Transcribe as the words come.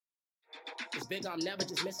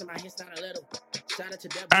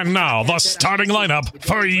And now the starting lineup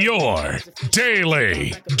for your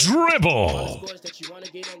Daily Dribble.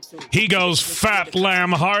 He goes fat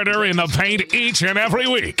lamb harder in the paint each and every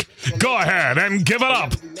week. Go ahead and give it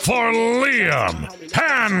up for Liam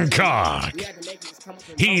Hancock.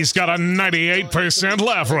 He's got a 98%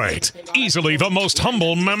 laugh rate, easily the most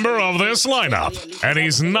humble member of this lineup. And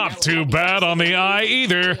he's not too bad on the eye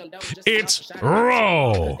either. It's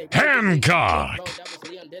Ro Hancock.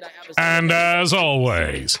 And as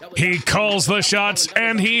always, he calls the shots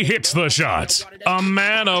and he hits the shots. A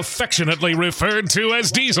man affectionately referred to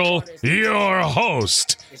as Diesel, your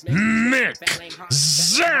host, Nick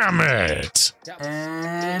Zammit.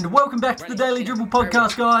 And welcome back to the Daily Dribble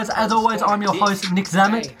podcast, guys. As always, I'm your host, Nick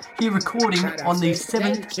Zammit, here recording on the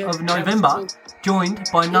 7th of November, joined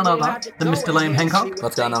by none other than Mr. Liam Hancock.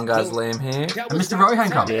 What's going on, guys? Liam here. And Mr. Ro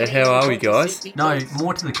Hancock. Yeah, how are we, guys? No,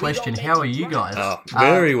 more to the question, how are you guys? Oh,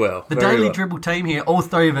 very well. The Daily Dribble team here, all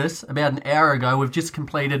three of us, about an hour ago, we've just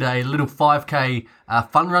completed a little 5K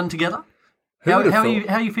fun run together. How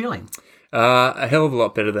are you feeling? A hell of a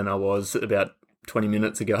lot better than I was about 20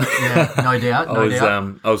 minutes ago. Yeah, no doubt.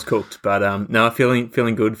 I was cooked, but no, feeling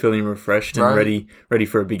good, feeling refreshed and ready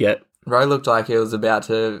for a baguette. Ro looked like he was about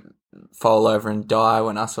to fall over and die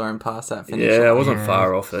when I saw him pass that finish. Yeah, I wasn't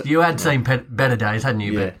far off it. You had seen better days, hadn't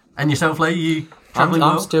you? Yeah. And yourself, Lee, you travelling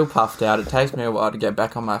well? I'm still puffed out. It takes me a while to get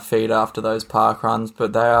back on my feet after those park runs,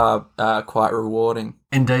 but they are quite rewarding.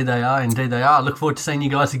 Indeed they are. I look forward to seeing you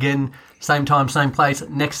guys again, same time, same place,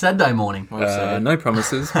 next Saturday morning. No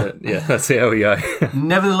promises, but yeah, let's see how we go.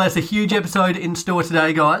 Nevertheless, a huge episode in store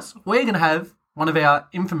today, guys. We're going to have one of our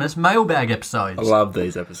infamous mailbag episodes. I love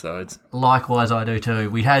these episodes. Likewise, I do too.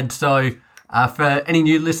 For any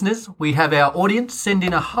new listeners, we have our audience send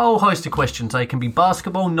in a whole host of questions. They can be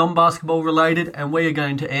basketball, non-basketball related, and we are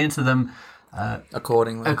going to answer them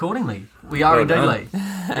accordingly. We are indeed, Lee.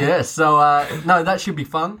 Yeah, so no, that should be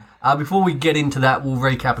fun. Before we get into that, we'll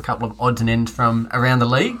recap a couple of odds and ends from around the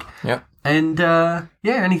league. Yep. And,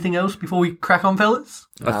 anything else before we crack on, fellas?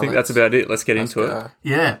 I think that's about it. Let's get into it.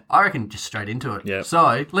 Yeah, I reckon just straight into it. Yeah.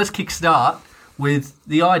 So, let's kick start with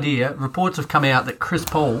the idea. Reports have come out that Chris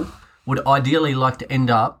Paul would ideally like to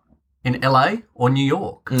end up in LA or New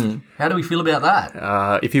York. How do we feel about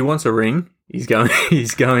that? If he wants a ring, he's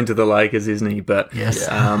going to the Lakers, isn't he? But yes.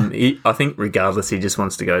 I think regardless, he just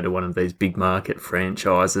wants to go to one of these big market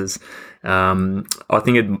franchises. I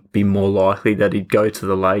think it'd be more likely that he'd go to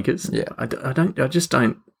the Lakers. Yeah. I just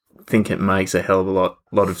don't think it makes a hell of a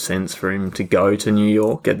lot of sense for him to go to New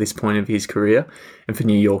York at this point of his career, and for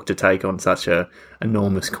New York to take on such a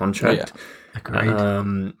enormous contract. Yeah.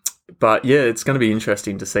 Agreed. But yeah, it's going to be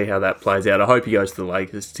interesting to see how that plays out. I hope he goes to the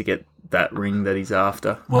Lakers to get that ring that he's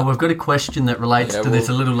after. Well, we've got a question that relates to this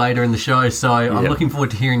a little later in the show, so I'm looking forward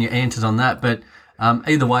to hearing your answers on that. But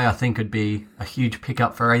either way, I think it'd be a huge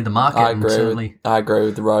pickup for either market. I agree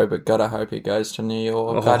with Ro, but God, I hope he goes to New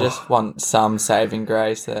York. I just want some saving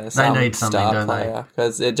grace there. They need something, star player,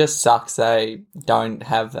 because it just sucks they don't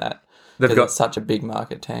have that. They've got such a big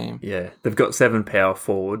market team. Yeah, they've got 7 power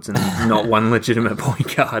forwards and not one legitimate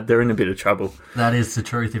point guard. They're in a bit of trouble. That is the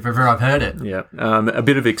truth, if ever I've heard it. Yeah. A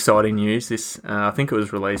bit of exciting news. I think it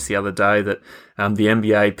was released the other day that the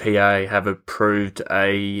NBA PA have approved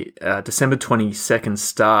a December 22nd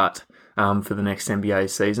start for the next NBA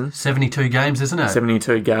season. 72 games, isn't it?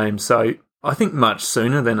 72 games. So I think much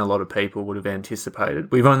sooner than a lot of people would have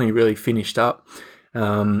anticipated. We've only really finished up.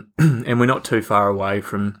 And we're not too far away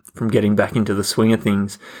from getting back into the swing of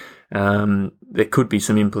things. There could be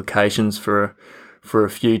some implications for a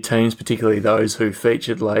few teams, particularly those who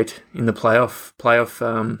featured late in the playoffs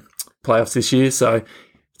this year. So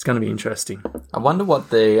it's going to be interesting. I wonder what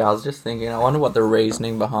the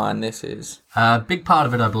reasoning behind this is. A big part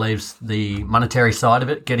of it, I believe, is the monetary side of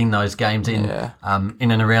it, getting those games in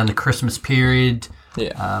and around the Christmas period.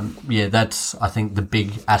 Yeah. That's, I think, the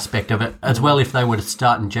big aspect of it. As well, if they were to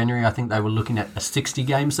start in January, I think they were looking at a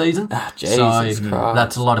 60-game season. Jesus Christ.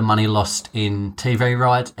 That's a lot of money lost in TV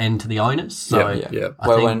rights and to the owners. So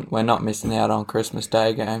we're not missing out on Christmas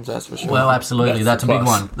Day games, that's for sure. Well, absolutely. That's a big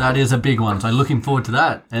one. That is a big one. So looking forward to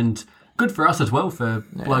that. And good for us as well, for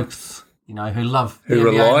blokes, who love the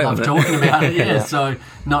NBA, love talking about it. Yeah, so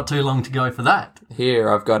not too long to go for that. Here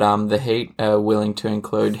I've got the Heat willing to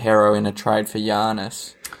include Hero in a trade for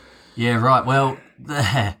Giannis. Yeah, right. Well,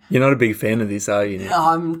 you're not a big fan of this, are you? Nick?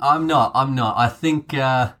 I'm not. I think,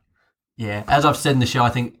 as I've said in the show, I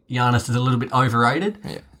think Giannis is a little bit overrated.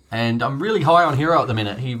 Yeah. And I'm really high on Hero at the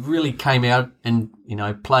minute. He really came out and,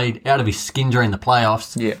 played out of his skin during the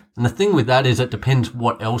playoffs. Yeah. And the thing with that is it depends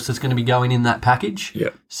what else is going to be going in that package. Yeah.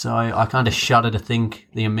 So I kind of shudder to think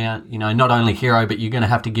the amount, not only Hero, but you're going to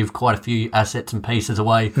have to give quite a few assets and pieces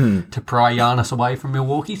away to pry Giannis away from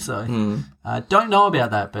Milwaukee. So don't know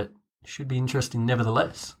about that, but should be interesting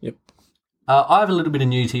nevertheless. Yep. I have a little bit of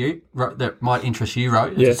news here that might interest you, Ro,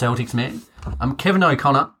 as a Celtics man. Kevin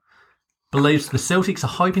O'Connor believes the Celtics are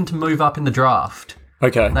hoping to move up in the draft.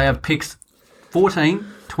 Okay. They have picks 14,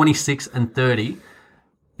 26 and 30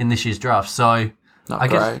 in this year's draft. So Not I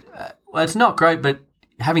great. guess, it's not great, but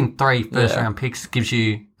having 3 first-round picks gives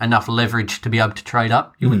you enough leverage to be able to trade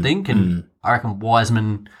up, you would think. And I reckon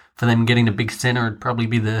Wiseman, for them getting a big centre, would probably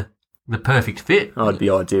be the perfect fit. Oh, it'd be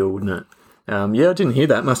ideal, wouldn't it? I didn't hear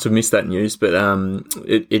that. Must have missed that news, but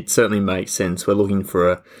it certainly makes sense. We're looking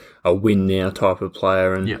for a win now type of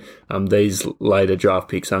player, and these later draft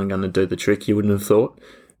picks aren't going to do the trick, you wouldn't have thought.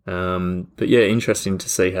 But yeah, interesting to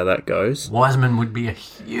see how that goes. Wiseman would be a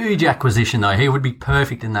huge acquisition, though. He would be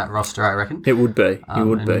perfect in that roster, I reckon. It would be. He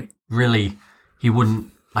would be. Really, he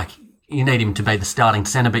wouldn't, you need him to be the starting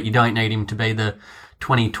centre, but you don't need him to be the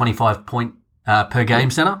 20, 25 point per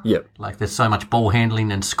game centre. Yep. There's so much ball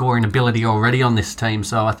handling and scoring ability already on this team,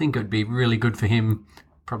 so I think it would be really good for him.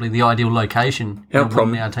 Probably the ideal location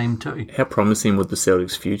in our team too. How promising would the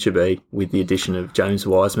Celtics' future be with the addition of James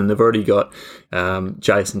Wiseman? They've already got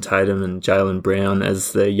Jason Tatum and Jaylen Brown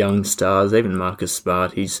as their young stars. Even Marcus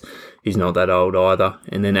Smart, he's not that old either.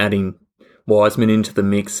 And then adding Wiseman into the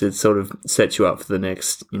mix, it sort of sets you up for the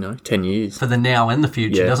next 10 years. For the now and the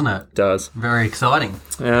future, doesn't it? It does. Very exciting.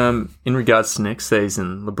 In regards to next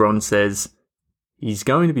season, LeBron says he's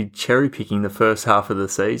going to be cherry-picking the first half of the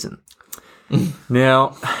season.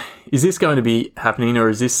 Now, is this going to be happening, or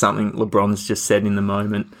is this something LeBron's just said in the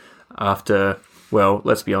moment after, well,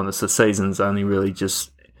 let's be honest, the season's only really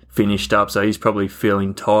just finished up, so he's probably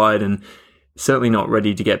feeling tired and certainly not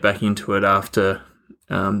ready to get back into it after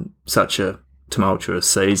such a tumultuous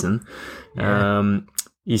season. Yeah.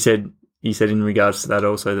 He said in regards to that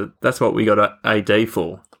also that that's what we got AD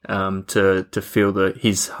for, to fill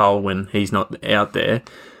his hole when he's not out there.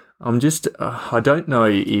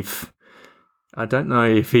 I don't know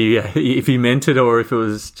if he meant it or if it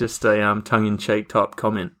was just a tongue-in-cheek type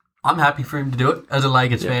comment. I'm happy for him to do it. As a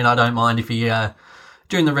Lakers fan, I don't mind if he,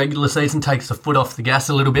 during the regular season, takes the foot off the gas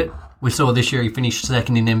a little bit. We saw this year he finished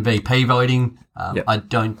second in MVP voting. I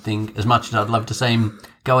don't think, as much as I'd love to see him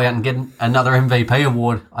go out and get another MVP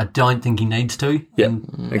award, I don't think he needs to. Yeah,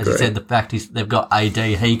 and as I said, the fact is they've got AD.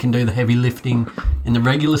 He can do the heavy lifting in the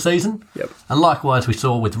regular season. Yep. And likewise, we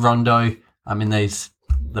saw with Rondo,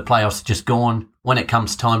 the playoffs are just gone. When it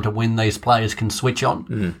comes time to win, these players can switch on.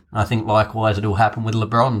 And I think likewise it'll happen with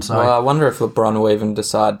LeBron. So, I wonder if LeBron will even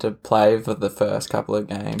decide to play for the first couple of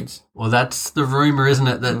games. Well, that's the rumour, isn't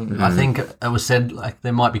it? That I think it was said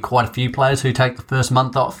there might be quite a few players who take the first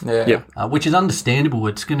month off. Yeah. Yep. Which is understandable.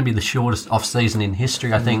 It's going to be the shortest off-season in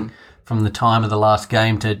history, I think, from the time of the last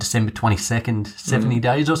game to December 22nd, 70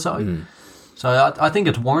 days or so. So I think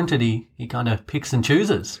it's warranted he kind of picks and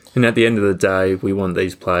chooses. And at the end of the day, we want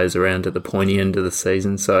these players around at the pointy end of the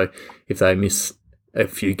season. So if they miss a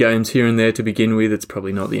few games here and there to begin with, it's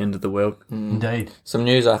probably not the end of the world. Indeed. Some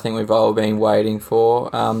news I think we've all been waiting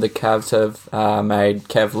for. The Cavs have made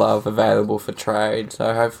Kev Love available for trade.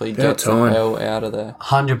 So hopefully get some hell out of there.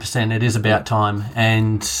 100%. It is about time.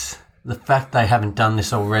 And the fact they haven't done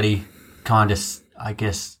this already kind of, I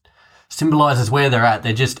guess, symbolises where they're at.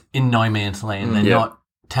 They're just in no man's land. They're not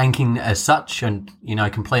tanking as such and,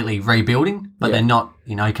 completely rebuilding, but they're not,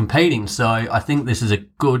 competing. So I think this is a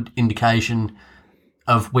good indication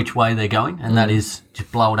of which way they're going, and that is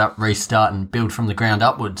just blow it up, restart, and build from the ground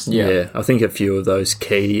upwards. Yeah, I think a few of those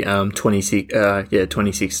key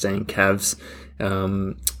 2016 Cavs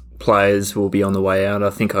players will be on the way out. I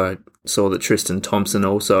think I saw that Tristan Thompson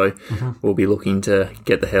also will be looking to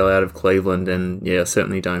get the hell out of Cleveland, and I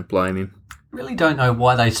certainly don't blame him. Really don't know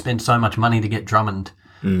why they spent so much money to get Drummond.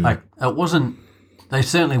 It wasn't. They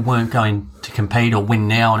certainly weren't going to compete or win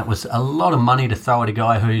now, and it was a lot of money to throw at a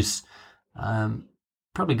guy who's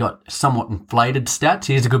probably got somewhat inflated stats.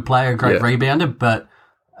 He is a good player, a great rebounder, but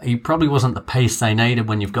he probably wasn't the piece they needed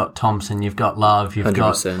when you've got Thompson, you've got Love, you've 100%.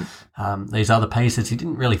 Got these other pieces. He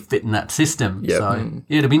didn't really fit in that system. So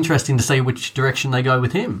it'll be interesting to see which direction they go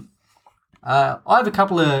with him. I have a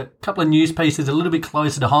couple of news pieces a little bit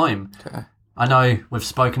closer to home. Okay. I know we've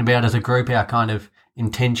spoken about as a group our kind of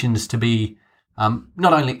intentions to be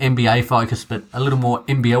not only NBA focused but a little more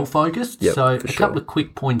NBL focused. Yep, so a couple of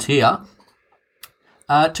quick points here.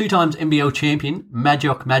 2 times NBL champion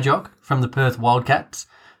Majok from the Perth Wildcats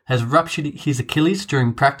has ruptured his Achilles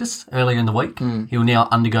during practice earlier in the week. He will now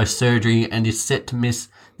undergo surgery and is set to miss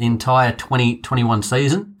the entire 2021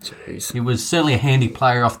 season. Jeez. He was certainly a handy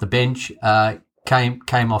player off the bench,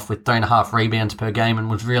 came off with 3.5 rebounds per game and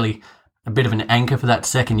was really a bit of an anchor for that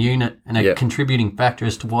second unit and a contributing factor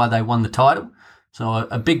as to why they won the title. So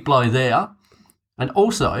a big blow there. And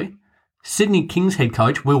also, Sydney Kings head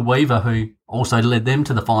coach Will Weaver, who also led them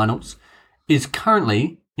to the finals, is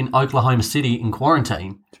currently in Oklahoma City in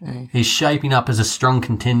quarantine. Gee. He's shaping up as a strong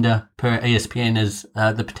contender per ESPN as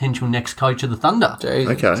the potential next coach of the Thunder.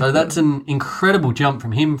 Jesus. Okay. So that's an incredible jump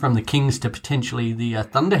from him from the Kings to potentially the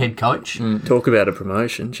Thunder head coach. Talk about a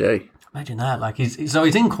promotion, gee. Imagine that. Like he's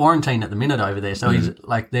in quarantine at the minute over there. So he's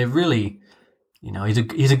like they're really,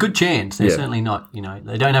 he's a good chance. They're certainly not.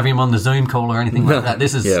 They don't have him on the Zoom call or anything like that.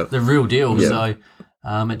 This is the real deal. Yeah. So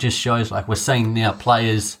it just shows like we're seeing now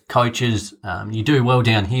players, coaches. You do well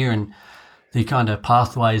down here, and the kind of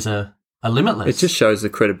pathways are limitless. It just shows the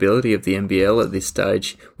credibility of the NBL at this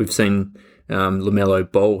stage. We've seen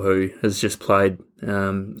LaMelo Ball, who has just played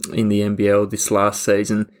in the NBL this last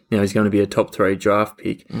season. Now he's going to be a top 3 draft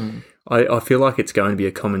pick. I feel like it's going to be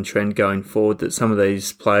a common trend going forward that some of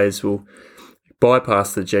these players will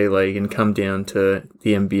bypass the G League and come down to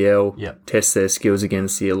the NBL, test their skills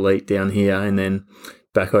against the elite down here, and then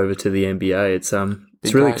back over to the NBA.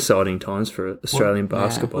 It's really exciting times for Australian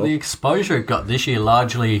basketball. Well, the exposure it got this year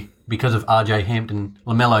largely because of RJ Hampton,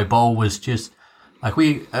 LaMelo Ball was just like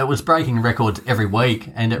it was breaking records every week,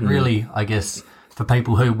 and it really, I guess, for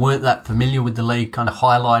people who weren't that familiar with the league, kind of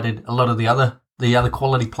highlighted a lot of the other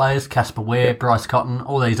quality players, Casper Ware, Bryce Cotton,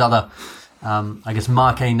 all these other, I guess,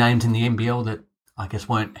 marquee names in the NBL that I guess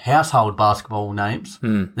weren't household basketball names.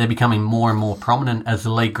 They're becoming more and more prominent as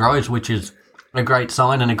the league grows, which is a great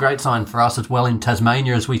sign, and a great sign for us as well in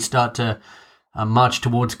Tasmania as we start to march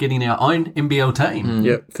towards getting our own NBL team.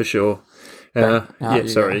 Yep, for sure.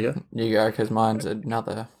 Sorry. You go, because mine's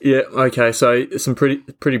another. Yeah, okay. So some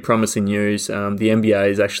pretty promising news. The NBA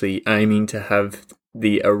is actually aiming to have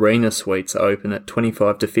the arena suites open at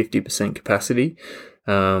 25 to 50% capacity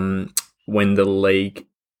when the league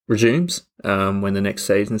resumes, when the next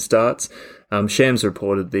season starts. Shams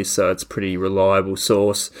reported this, so it's a pretty reliable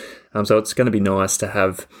source. So it's going to be nice to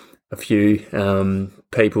have a few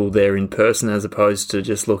people there in person as opposed to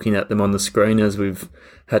just looking at them on the screen as we've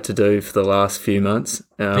had to do for the last few months.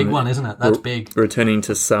 Big one, isn't it? That's big. Returning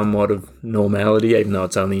to somewhat of normality, even though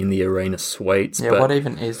it's only in the arena suites. Yeah, what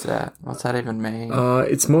even is that? What's that even mean?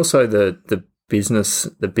 It's more so the business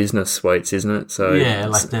suites, isn't it? So yeah,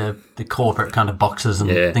 like the corporate kind of boxes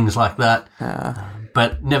and things like that.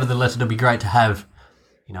 But nevertheless, it'll be great to have,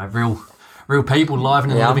 real people live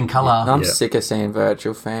and in living colour. I'm sick of seeing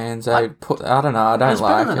virtual fans. I don't know. I don't it's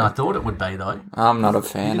like better it. than I thought it would be, though. I'm not a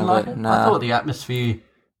fan of like it. I thought the atmosphere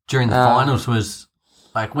during the finals was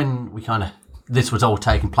like when we this was all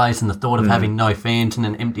taking place, and the thought of having no fans in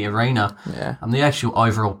an empty arena, and the actual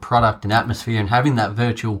overall product and atmosphere and having that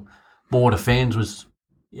virtual board of fans was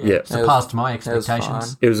surpassed my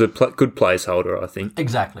expectations. It was a good placeholder, I think.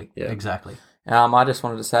 Exactly. I just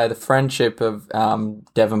wanted to say the friendship of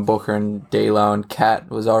Devin Booker and D'Lo and Cat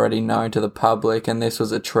was already known to the public, and this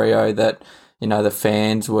was a trio that the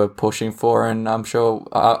fans were pushing for, and I'm sure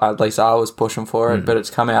at least I was pushing for it. But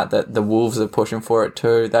it's come out that the Wolves are pushing for it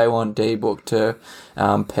too. They want D-Book to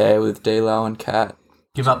pair with D'Lo and Cat.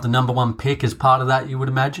 Give up the number 1 pick as part of that, you would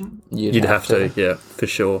imagine. You'd have to, yeah, for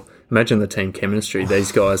sure. Imagine the team chemistry.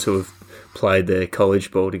 These guys who have played their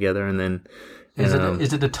college ball together, and then. Is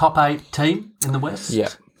it a top 8 team in the West? Yeah.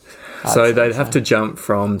 So they'd have to jump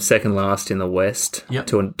from second last in the West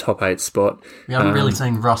to a top 8 spot. We haven't really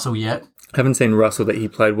seen Russell yet. Haven't seen Russell, that he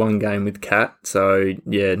played 1 game with Cat, so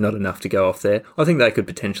yeah, not enough to go off there. I think they could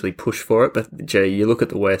potentially push for it, but gee, you look at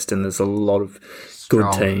the West and there's a lot of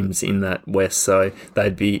good teams in that West, so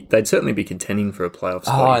they'd certainly be contending for a playoff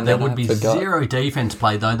spot. And there would be zero defense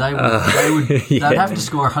play though. They'd have to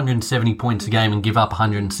score 170 points a game and give up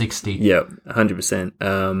 160. Yeah,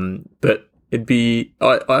 100%. But it'd be.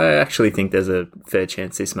 I actually think there's a fair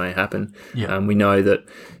chance this may happen. Yeah. We know that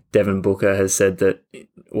Devin Booker has said that.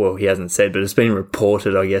 Well, he hasn't said, but it's been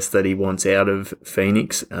reported, I guess, that he wants out of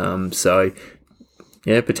Phoenix. So.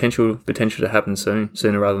 Yeah, potential to happen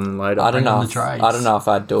sooner rather than later. I don't know if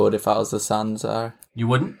I'd do it if I was the Suns, though. You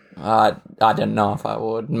wouldn't? I don't know if I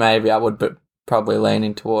would. Maybe I would, but probably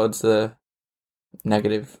leaning towards the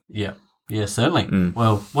negative. Yeah, certainly.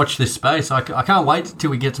 Well, watch this space. I can't wait till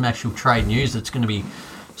we get some actual trade news. It's going to be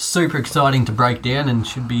super exciting to break down and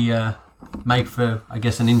should be make for, I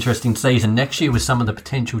guess, an interesting season next year with some of the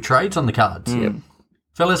potential trades on the cards. Yep.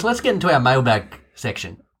 Fellas, let's get into our mailbag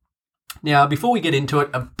section. Now, before we get into it,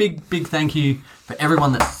 a big thank you for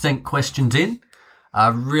everyone that sent questions in. I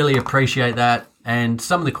really appreciate that. And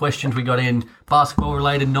some of the questions we got in, basketball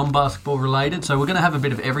related, non-basketball related. So we're going to have a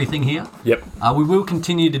bit of everything here. Yep. We will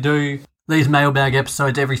continue to do these mailbag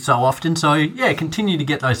episodes every so often. So, yeah, continue to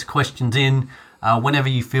get those questions in whenever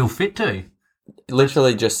you feel fit to.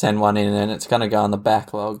 Literally just send one in and it's going to go on the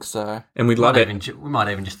backlog. So, And we'd love it. We might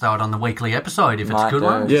even just throw it on the weekly episode if it's a Might good do.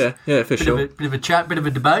 one. Yeah, for sure. Bit of a chat, bit of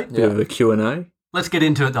a debate. Bit of a Q&A. Let's get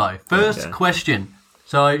into it though. First Okay. question.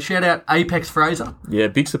 So shout out Apex Fraser. Yeah,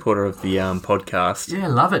 big supporter of the podcast. Yeah,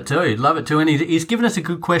 love it too. And he's given us a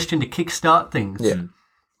good question to kickstart things. Yeah.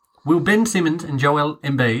 Will Ben Simmons and Joel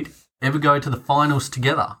Embiid ever go to the finals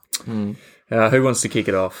together? Who wants to kick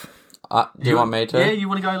it off? Do you want me to? Yeah, you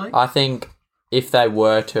want to go, Lee? I think if they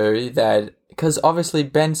were to, they'd... Because obviously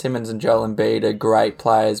Ben Simmons and Joel Embiid are great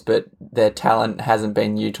players, but their talent hasn't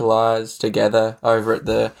been utilised together over at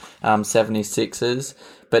the 76ers.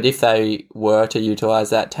 But if they were to utilise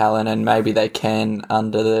that talent, and maybe they can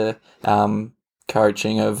under the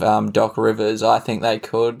coaching of Doc Rivers, I think they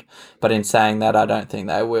could. But in saying that, I don't think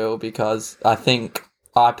they will, because I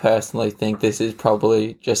personally think this is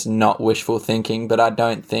probably just not wishful thinking, but I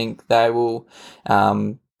don't think they will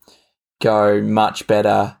go much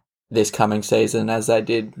better this coming season as they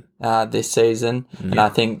did this season. And I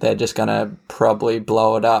think they're just going to probably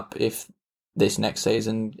blow it up if this next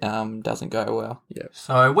season doesn't go well. Yeah.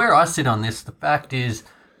 So where I sit on this, the fact is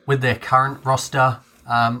with their current roster,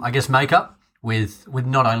 I guess makeup with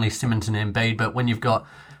not only Simmons and Embiid, but when you've got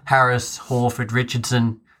Harris, Horford,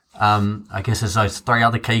 Richardson, I guess there's those three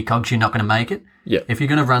other key cogs, you're not going to make it. Yeah. If you're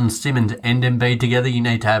going to run Simmons and Embiid together, you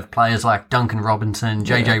need to have players like Duncan Robinson,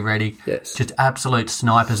 JJ Redick, Yes. just absolute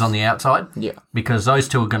snipers on the outside. Yeah. Because those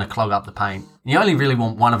two are going to clog up the paint. You only really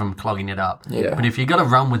want one of them clogging it up. Yeah. But if you've got to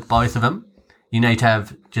run with both of them, you need to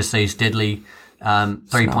have just these deadly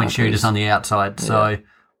three-point shooters on the outside. So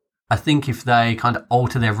I think if they kind of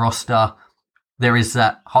alter their roster, there is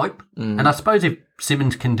that hope. And I suppose if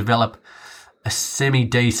Simmons can develop a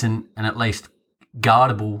semi-decent and at least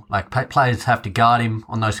guardable, like players have to guard him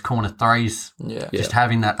on those corner threes, Yeah. just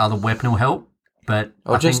having that other weapon will help. But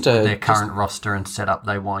Or I just think with a- their current roster and setup,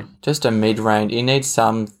 they won't. Just a mid-range. You need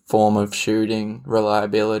some form of shooting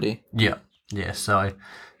reliability. Yeah. So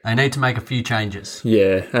they need to make a few changes.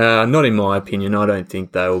 Yeah, not in my opinion. I don't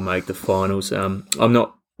think they will make the finals. I'm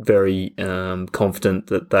not very confident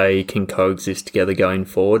that they can coexist together going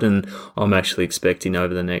forward, and I'm actually expecting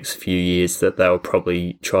over the next few years that they'll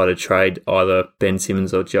probably try to trade either Ben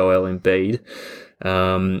Simmons or Joel Embiid.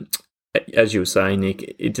 As you were saying,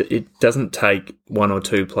 Nick, it doesn't take one or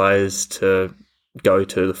two players to go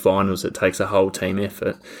to the finals. It takes a whole team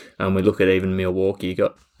effort. We look at even Milwaukee. You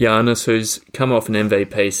got Giannis, who's come off an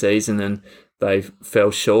MVP season, and they fell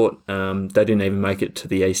short. They didn't even make it to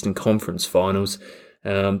the Eastern Conference Finals.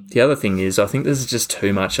 The other thing is, I think there's just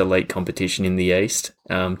too much elite competition in the East,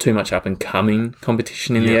 too much up-and-coming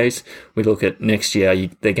competition in the East. We look at next year,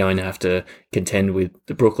 they're going to have to contend with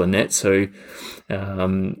the Brooklyn Nets, who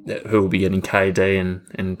will be getting KD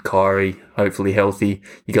and Kyrie, hopefully healthy.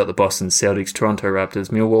 You got the Boston Celtics, Toronto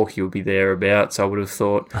Raptors, Milwaukee will be thereabouts, I would have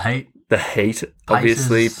thought. The Heat,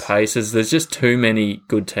 obviously, Pacers. There's just too many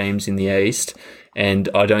good teams in the East, and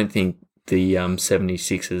I don't think the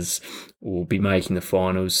 76ers will be making the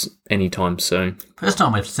finals anytime soon. First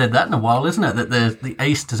time we've said that in a while, isn't it? That the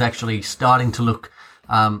East is actually starting to look,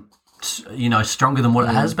 stronger than what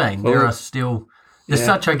it has been. There are still there's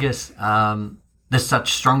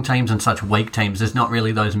such strong teams and such weak teams. There's not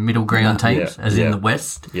really those middle ground teams in the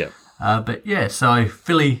West. Yeah. So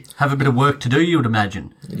Philly have a bit of work to do, you would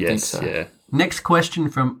imagine. Yes. so. Yeah. Next question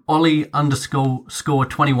from Ollie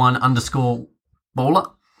 _21_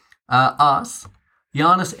 baller asks,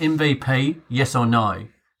 Giannis MVP, yes or no?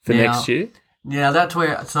 For next year? Yeah, that's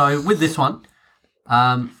where. So with this one,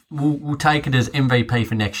 we'll take it as MVP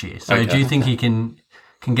for next year. So do you think he can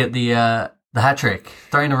get the hat trick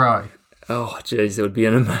 3 in a row? Oh, geez, it would be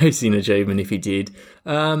an amazing achievement if he did.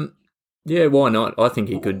 Yeah, why not? I think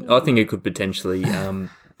he could. I think he could potentially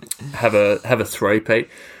have a three-peat.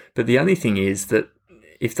 But the only thing is that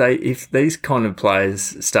if these kind of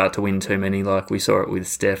players start to win too many, like we saw it with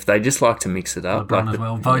Steph, they just like to mix it up. LeBron as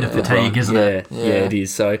well. Voter fatigue, isn't it? Yeah, it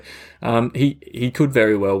is. So he could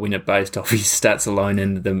very well win it based off his stats alone,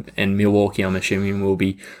 and Milwaukee, I'm assuming, will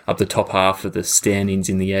be up the top half of the standings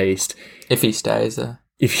in the East. If he stays there.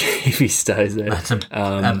 if he stays there. That's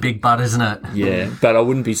a big butt, isn't it? Yeah, but I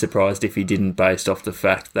wouldn't be surprised if he didn't, based off the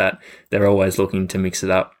fact that they're always looking to mix it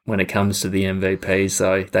up when it comes to the MVP.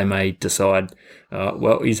 So they may decide,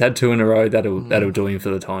 well, he's had 2 in a row. That'll do him for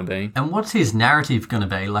the time being. And what's his narrative going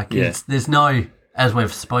to be? Like, there's no, as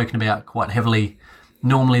we've spoken about quite heavily,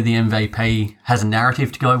 normally the MVP has a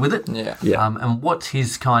narrative to go with it. Yeah. And what's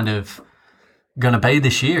his kind of going to be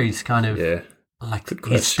this year? He's kind of like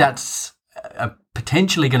his stats are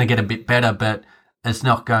potentially going to get a bit better, but it's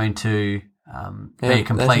not going to be a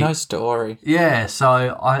complete. There's no story. Yeah, so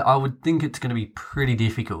I would think it's going to be pretty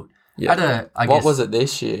difficult. Yeah. I what guess, was it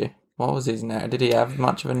this year? What was his narrative? Did he have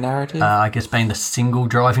much of a narrative? I guess being the single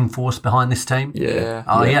driving force behind this team.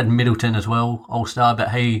 Yeah. He had Middleton as well, All-Star, but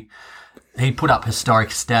he put up historic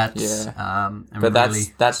stats. Yeah. And but really,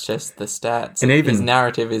 that's just the stats. And even his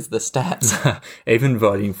narrative is the stats. even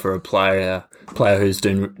voting for a player who's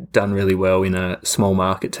done really well in a small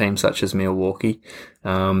market team such as Milwaukee,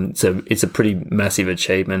 so it's a pretty massive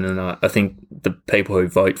achievement, and I think the people who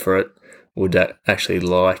vote for it would actually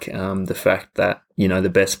like the fact that, you know, the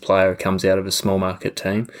best player comes out of a small market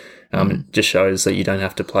team. It just shows that you don't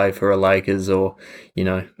have to play for a Lakers or, you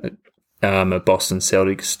know, a Boston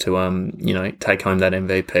Celtics to, you know, take home that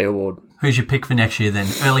MVP award. who's your pick for next year then?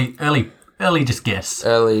 Early, just guess.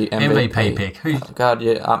 Early MVP pick. Who's? God,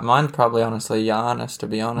 yeah. Mine's probably honestly Giannis, to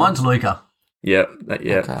be honest. Mine's Luka. Yeah.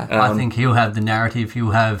 Okay. I think he'll have the narrative.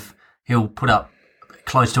 He'll put up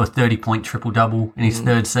close to a 30-point triple-double in his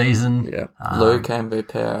third season. Yeah. Luke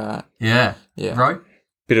MVP, alright. Yeah. Yeah. Right?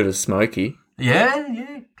 Bit of a smoky.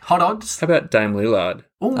 Yeah. Hot odds. How about Dame Lillard?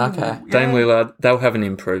 Ooh, Okay. yeah. Dame Lillard, they'll have an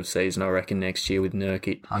improved season, I reckon, next year with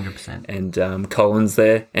Nurkic 100%. and Collins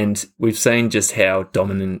there. And we've seen just how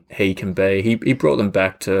dominant he can be. He brought them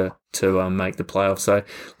back to make the playoffs. So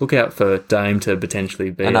look out for Dame to potentially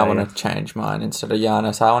be. And I want to change mine instead of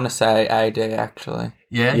Giannis. I want to say AD, actually.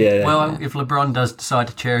 Yeah. Yeah. Well, if LeBron does decide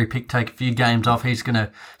to cherry pick, take a few games off, he's going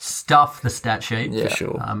to stuff the stat sheet. Yeah. for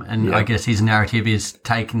sure. And I guess his narrative is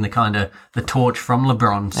taking the torch from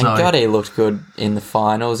LeBron. So And God, he looked good in the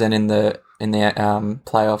finals and in the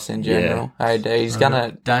playoffs in general. AD, he's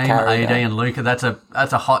gonna Dame, carry AD, that. and Luka. That's a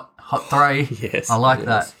hot three. Yes, I like it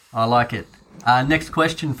that. is. I like it. Next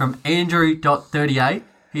question from Andrew.38.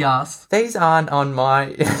 He asks, These aren't on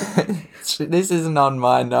my. This isn't on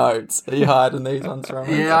my notes. Are you hiding these ones from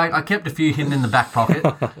me? yeah, I kept a few hidden in the back pocket.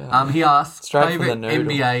 He asks, Straight from favorite the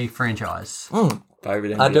noodle. NBA franchise.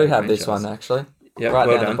 Favorite I do NBA have this franchise. one actually. Yeah, right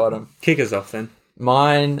well down done. the bottom. Kick us off then.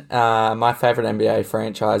 Mine, my favorite NBA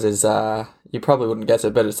franchise is. You probably wouldn't guess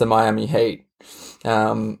it, but it's the Miami Heat.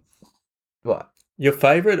 What? Your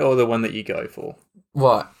favourite or the one that you go for?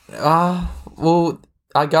 What? Well,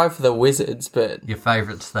 I go for the Wizards, but Your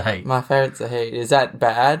favourite's the Heat. my favourite's the Heat. Is that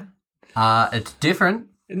bad? It's different.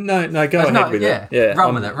 No, go It's ahead not- with yeah, it. Yeah,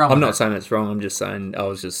 run with it, run I'm with not it. saying it's wrong. I'm just saying I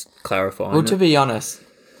was just clarifying. Well, it. to be honest,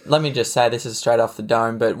 let me just say this is straight off the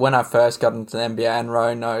dome, but when I first got into the NBA, and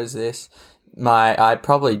Ro knows this, I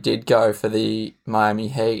probably did go for the Miami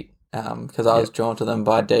Heat because I was drawn to them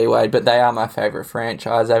by D-Wade, but they are my favourite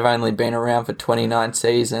franchise. They've only been around for 29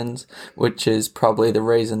 seasons, which is probably the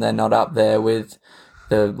reason they're not up there with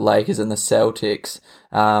the Lakers and the Celtics.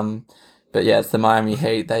 But yeah, it's the Miami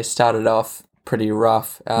Heat. They started off pretty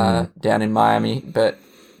rough down in Miami, but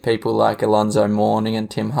people like Alonzo Mourning and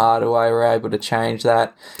Tim Hardaway were able to change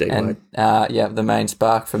that. D-Wade. And the main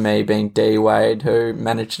spark for me being D-Wade, who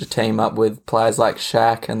managed to team up with players like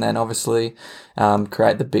Shaq and then obviously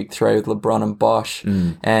create the big three with LeBron and Bosh.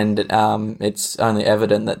 And it's only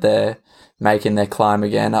evident that they're making their climb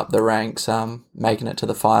again up the ranks, making it to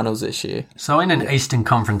the finals this year. So in an Eastern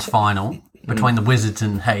Conference final between the Wizards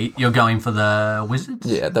and Heat, you're going for the Wizards?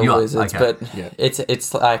 Yeah, the You are? Wizards, Okay. but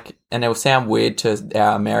it's like, and it will sound weird to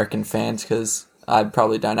our American fans because I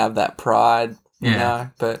probably don't have that pride, you Yeah. know.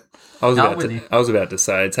 But I was No, about with to. you. I was about to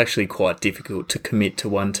say it's actually quite difficult to commit to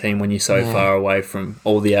one team when you're so far away from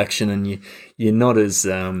all the action, and you're not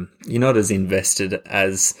as invested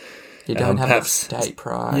as you don't have perhaps that state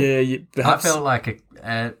pride. Yeah, I perhaps. felt like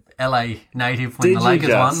a LA native when Did the you Lakers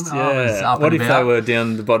just? won. I was Yeah. up What and if about. they were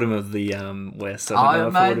down the bottom of the West? I don't know if it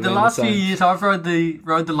would Mate, have the been last few same. years I've rode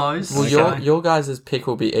the lows. Well, so- your guys' pick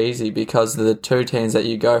will be easy because the two teams that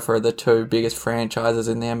you go for are the two biggest franchises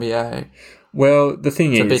in the NBA. Well, the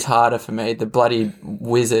thing It's a bit is, harder for me. The bloody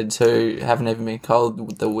Wizards, who haven't even been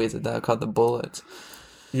called the Wizard, they're called the Bullets.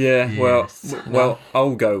 yeah. Yes. Well,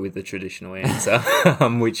 I'll go with the traditional answer,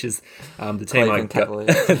 which is the team Cleveland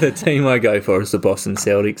Cavaliers. the team I go for is the Boston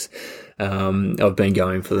Celtics. I've been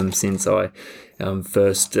going for them since I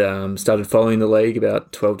first started following the league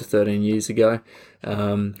about 12 to 13 years ago.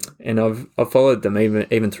 And I've followed them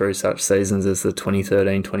even through such seasons as the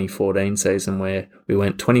 2013-2014 season where we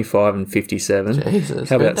went 25 and 57. Jesus,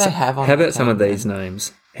 How who about did they have on how that about some of team, these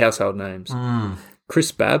names, household names? Mm.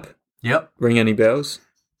 Chris Babb, Yep. ring any bells?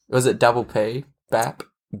 Was it double P? BAP?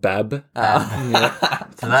 Babb, yeah.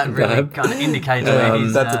 So that really Bab. kind of indicates where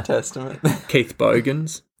he's... That's a testament. Keith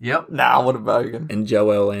Bogans, Yep. Nah, what a bogan. and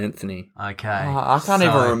Joel Anthony. Okay. I can't So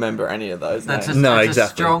even remember any of those That's names. No, it's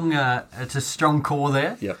exactly. It's a strong core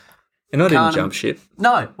there. Yep. And I didn't Can't- jump ship.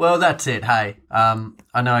 No, well, that's it. Hey,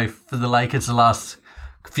 I know for the Lakers, the last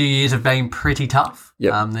few years have been pretty tough.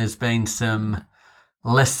 Yep. There's been some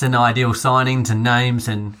less than ideal signings and names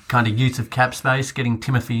and kind of use of cap space. Getting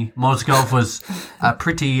Timothy Mozgov was a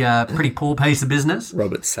pretty poor piece of business.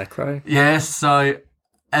 Robert Sacre. Yes, so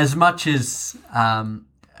as much as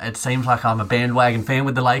it seems like I'm a bandwagon fan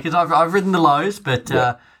with the Lakers, I've ridden the lows, but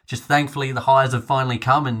just thankfully the highs have finally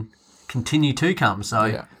come and continue to come. So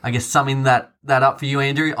Yeah. I guess summing that up for you,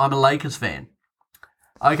 Andrew, I'm a Lakers fan.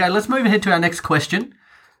 Okay, let's move ahead to our next question.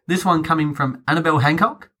 This one coming from Annabelle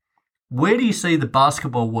Hancock. Where do you see the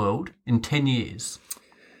basketball world in 10 years?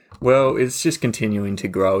 Well, it's just continuing to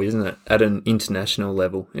grow, isn't it? At an international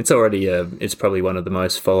level, it's already it's probably one of the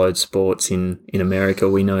most followed sports in America.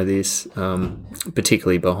 We know this,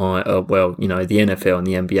 particularly behind. The NFL and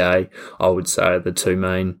the NBA. I would say are the two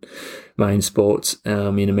main sports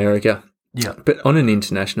in America. Yeah. But on an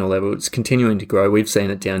international level, it's continuing to grow. We've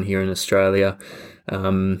seen it down here in Australia.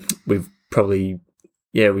 We've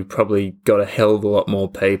probably got a hell of a lot more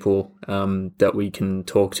people that we can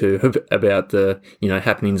talk to about the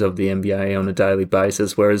happenings of the NBA on a daily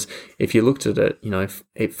basis. Whereas if you looked at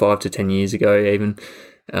it, 5 to 10 years ago, even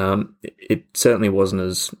it certainly wasn't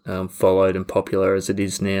as followed and popular as it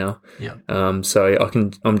is now. Yeah. So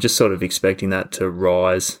I'm just sort of expecting that to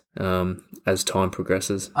rise as time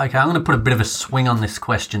progresses. Okay, I'm going to put a bit of a swing on this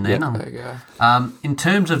question then. There you go. In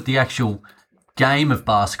terms of the actual game of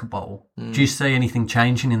basketball, do you see anything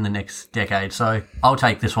changing in the next decade? So I'll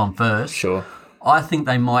take this one first. Sure. I think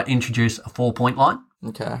they might introduce a 4-point line.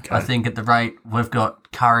 Okay. I think at the rate we've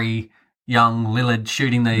got Curry, Young, Lillard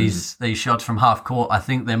shooting these shots from half court, I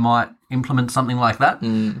think they might implement something like that.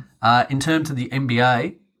 In terms of the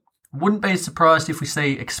NBA, wouldn't be surprised if we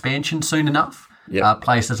see expansion soon enough. Yep.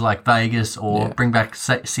 Places like Vegas or bring back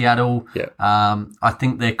Seattle. Yep. I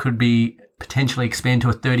think there could be potentially expand to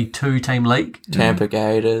a 32-team league. Tampa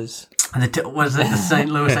Gators. Was it the St.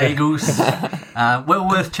 Louis Eagles? Well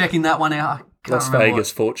worth checking that one out. Las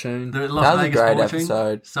Vegas Fortune. The That Las was Vegas a great Fortune.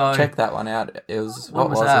 episode. So Check that one out. It was what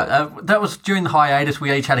was that? it? That was during the hiatus.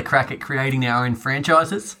 We each had a crack at creating our own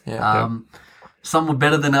franchises. Yeah. Some were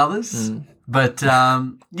better than others, but so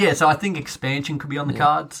I think expansion could be on the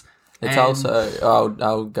cards. It's And- also,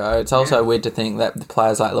 I'll go. It's also weird to think that the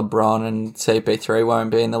players like LeBron and CP3 won't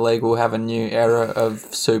be in the league. We'll have a new era of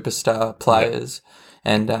superstar players.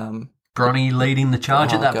 And, Bronny leading the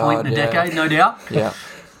charge at that point in a decade, no doubt. yeah.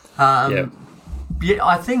 Yeah,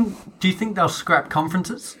 I think. Do you think they'll scrap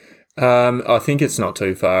conferences? I think it's not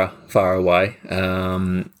too far away.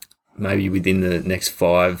 Maybe within the next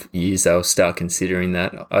 5 years they'll start considering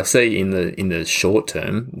that. I see in the short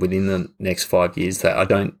term, within the next 5 years, that I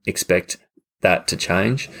don't expect that to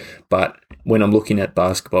change. But when I'm looking at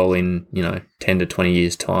basketball in 10 to 20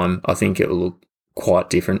 years time, I think it will look quite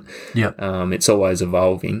different. Yeah. It's always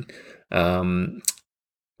evolving.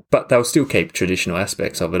 But they'll still keep traditional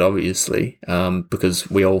aspects of it, obviously, because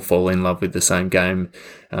we all fall in love with the same game.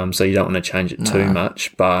 So you don't want to change it too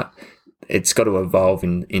much, but it's got to evolve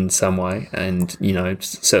in some way. And,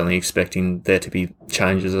 certainly expecting there to be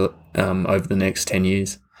changes over the next 10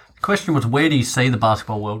 years. The question was, where do you see the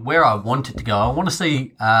basketball world? Where I want it to go. I want to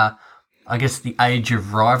see, I guess, the age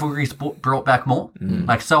of rivalries brought back more.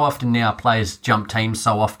 Like so often now, players jump teams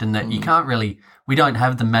so often that you can't really. We don't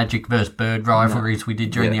have the Magic versus Bird rivalries we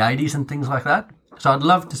did during the 80s and things like that. So I'd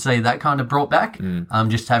love to see that kind of brought back.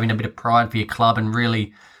 Just having a bit of pride for your club and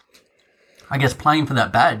really, I guess, playing for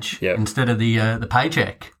that badge instead of the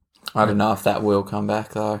paycheck. I don't know if that will come back,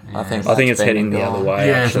 though. I think it's heading the other way.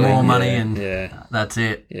 Yeah, it's actually. more money and Yeah. that's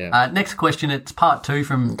it. Yeah. Next question, it's part 2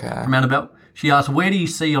 from Annabelle. She asks, where do you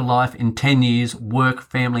see your life in 10 years, work,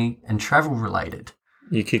 family, and travel related?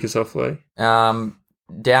 You kick us off, Lee?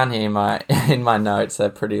 Down here, in my notes, they're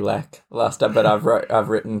pretty lackluster, but I've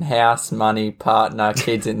written house, money, partner,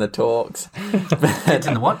 kids in the talks. Kids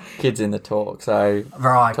in the what? Kids in the talk. So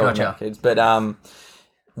Right, talking gotcha. about kids, but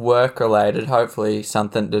work related. Hopefully,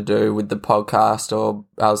 something to do with the podcast, or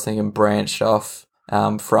I was thinking branched off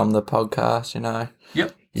from the podcast.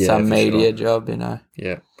 Yep. Yeah, some for media sure. job.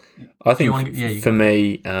 Yeah. I think you for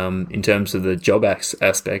me, in terms of the job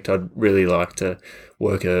aspect, I'd really like to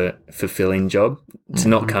work a fulfilling job, to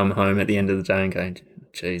not come home at the end of the day and go,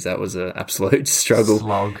 geez, that was an absolute struggle.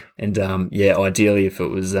 Slog. And ideally, if it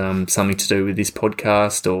was something to do with this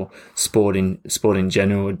podcast or sport in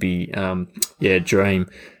general, would be a dream.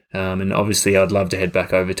 And obviously, I'd love to head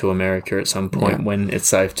back over to America at some point when it's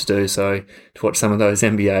safe to do so, to watch some of those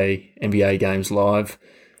NBA games live.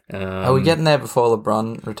 Are we getting there before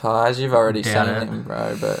LeBron retires? You've already seen Doubt it. him,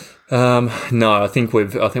 bro. But No, I think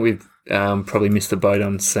we've probably missed the boat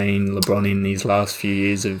on seeing LeBron in these last few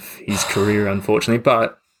years of his career, unfortunately.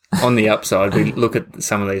 But on the upside, we look at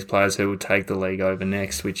some of these players who will take the league over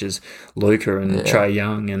next, which is Luka and Trae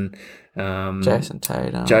Young and Jason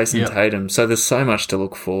Tatum. Tatum. So there's so much to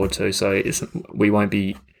look forward to. So we won't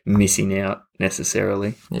be missing out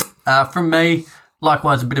necessarily. From me,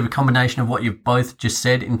 likewise, a bit of a combination of what you've both just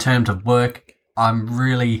said in terms of work. I'm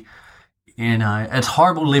really, it's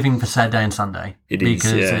horrible living for Saturday and Sunday.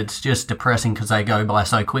 Because it's just depressing because they go by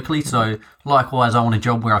so quickly. So likewise, I want a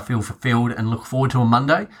job where I feel fulfilled and look forward to a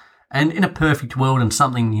Monday. And in a perfect world and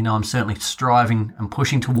something, I'm certainly striving and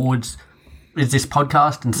pushing towards is this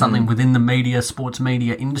podcast and something within the sports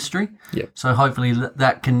media industry. Yep. So hopefully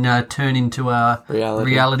that can turn into a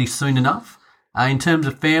reality soon enough. In terms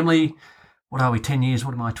of family, what are we, 10 years?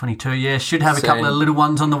 What am I, 22? Yeah, should have a couple of little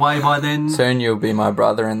ones on the way by then. Soon you'll be my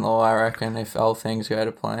brother-in-law, I reckon, if all things go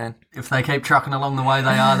to plan. If they keep trucking along the way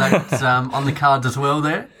they are, that's on the cards as well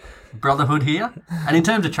there. Brotherhood here. And in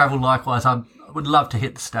terms of travel, likewise, I would love to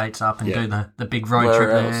hit the States up and do the big road trip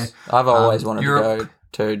there. I've always wanted Europe.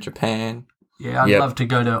 to go to Japan. Yeah, I'd love to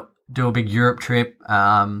go to do a big Europe trip.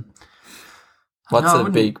 What's the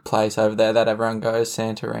big place over there that everyone goes?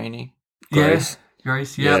 Santorini. Greece, yeah.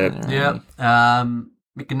 What's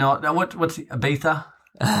Ibiza?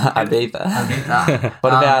 Ibiza.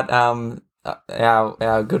 What about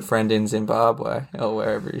our good friend in Zimbabwe or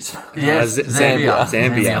wherever he's from? Yes,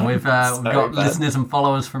 Zambia. We've got listeners and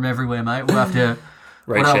followers from everywhere, mate. We'll have to.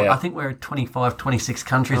 I think we're 25, 26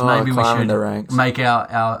 countries. Maybe we should make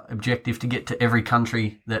our objective to get to every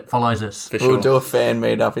country that follows us. We'll do a fan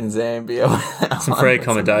meet up in Zambia. Some free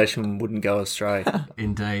accommodation wouldn't go astray.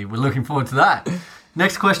 Indeed. We're looking forward to that.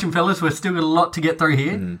 Next question, fellas. We've still got a lot to get through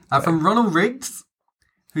here. From Ronald Riggs,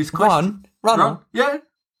 whose question... Ronald? Yeah.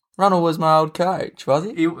 Ronald was my old coach, was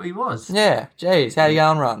he? He was. Yeah. Jeez, how you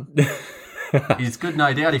going, Ron? He's good,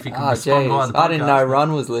 no doubt, if he can respond via the podcast. I didn't know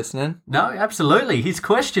Ron was listening. No, absolutely. His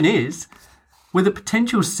question is, with a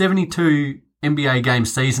potential 72 NBA game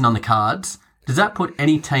season on the cards, does that put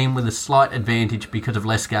any team with a slight advantage because of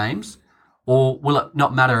less games, or will it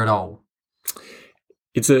not matter at all?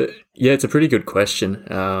 It's a pretty good question,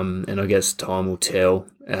 and I guess time will tell.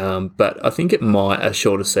 But I think a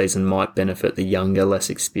shorter season might benefit the younger, less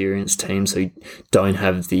experienced teams who don't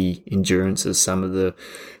have the endurance as some of the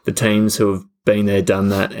teams who have been there, done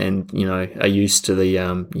that, and are used to the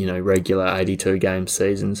regular 82 game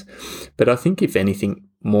seasons. But I think if anything,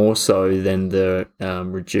 more so than the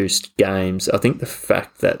reduced games, I think the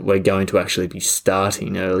fact that we're going to actually be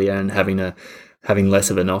starting earlier and having less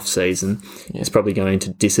of an off season is probably going to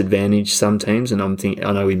disadvantage some teams. And I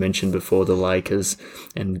know we mentioned before the Lakers,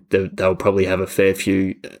 and they'll probably have a fair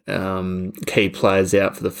few key players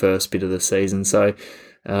out for the first bit of the season. So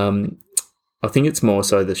I think it's more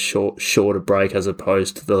so the shorter break as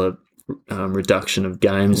opposed to the reduction of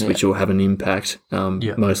games, which will have an impact,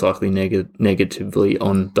 most likely negatively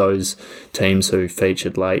on those teams who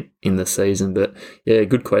featured late in the season. But yeah,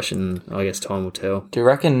 good question. I guess time will tell. Do you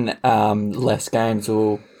reckon less games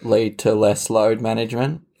will lead to less load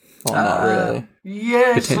management? Or not really?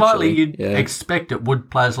 Yeah, slightly. You'd expect it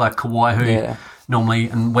would. Players like Kawhi, who normally,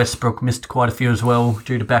 and Westbrook missed quite a few as well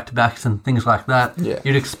due to back-to-backs and things like that. Yeah.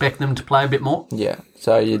 You'd expect them to play a bit more. Yeah,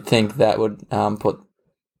 so you'd think that would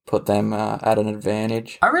put them at an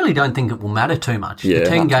advantage. I really don't think it will matter too much. The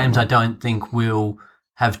 10 games I don't think will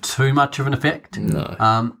have too much of an effect. No.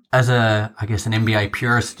 As an NBA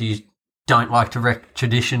purist, you don't like to wreck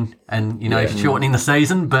tradition and, shortening the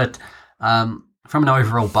season, but from an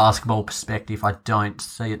overall basketball perspective, I don't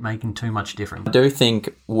see it making too much difference. I do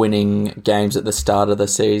think winning games at the start of the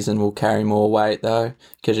season will carry more weight, though,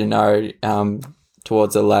 because,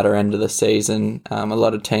 towards the latter end of the season, a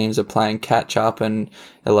lot of teams are playing catch-up and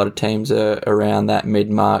a lot of teams are around that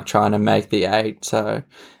mid-mark trying to make the 8. So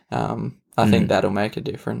I think that'll make a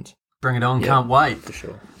difference. Bring it on. Can't wait. For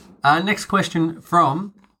sure. Next question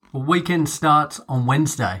from weekend starts on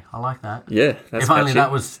Wednesday. I like that. Yeah, that's if only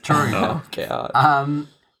that was true. Oh, God.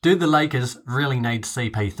 Do the Lakers really need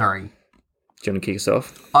CP3? Do you want to kick us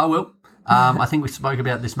off? I will. I think we spoke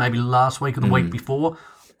about this maybe last week or the week before.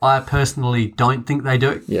 I personally don't think they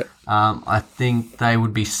do. Yep. I think they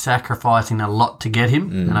would be sacrificing a lot to get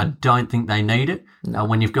him, and I don't think they need it.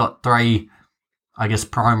 When you've got three, I guess,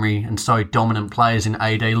 primary and so dominant players in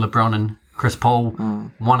AD, LeBron and Chris Paul,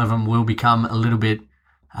 one of them will become a little bit,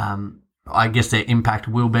 I guess their impact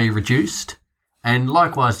will be reduced. And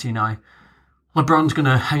likewise, LeBron's going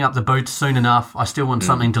to hang up the boots soon enough. I still want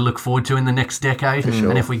something to look forward to in the next decade. Sure.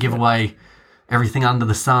 And if we give away everything under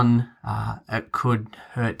the sun, it could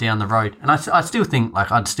hurt down the road. And I still think,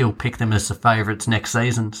 I'd still pick them as the favourites next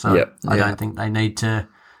season. So I don't think they need to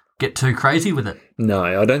get too crazy with it. No,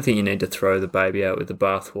 I don't think you need to throw the baby out with the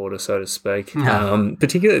bathwater, so to speak. No.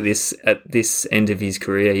 Particularly at this end of his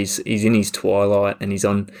career, he's in his twilight and he's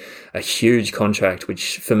on a huge contract,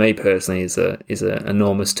 which for me personally is an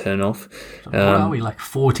enormous turn-off. What are we,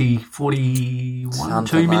 41,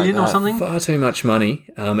 2 million or something? Far too much money.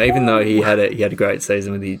 Even though he had a great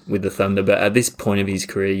season with the Thunder, but at this point of his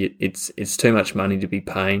career, it's too much money to be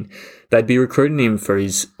paying. They'd be recruiting him for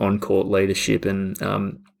his on-court leadership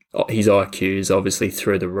and his IQ is obviously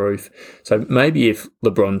through the roof. So maybe if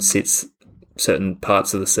LeBron sits certain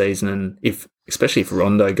parts of the season and especially if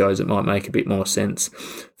Rondo goes, it might make a bit more sense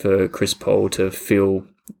for Chris Paul to fill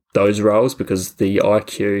those roles because the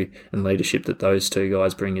IQ and leadership that those two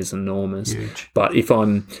guys bring is enormous. Huge. But if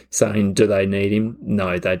I'm saying, do they need him?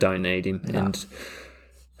 No, they don't need him. No. And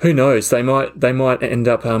who knows? They might end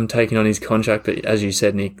up taking on his contract, but as you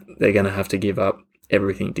said, Nick, they're going to have to give up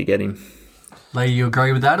everything to get him. Lee, you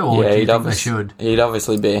agree with that, or do you think they should? He'd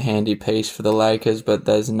obviously be a handy piece for the Lakers, but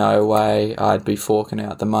there's no way I'd be forking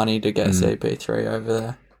out the money to get CP3 over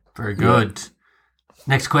there. Very good. Yeah.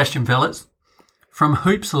 Next question, fellas. From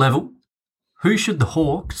Hoops level, who should the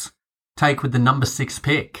Hawks take with the number 6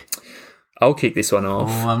 pick? I'll kick this one off.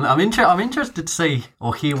 I'm interested to see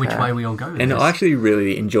or hear which way we all go with and this. I actually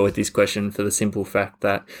really enjoyed this question for the simple fact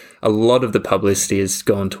that a lot of the publicity has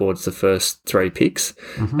gone towards the first 3 picks,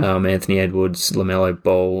 Anthony Edwards, LaMelo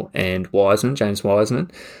Ball and James Wiseman.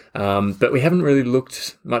 But we haven't really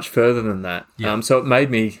looked much further than that. Yeah. So it made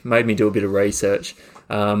me do a bit of research.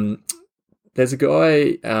 There's a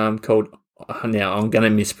guy called, now I'm going to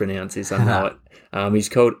mispronounce this, I know it. He's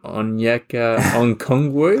called Onyeka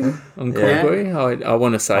Okongwu. I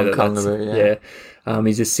want to say that's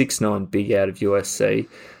he's a 6'9" big out of USC.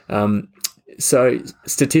 So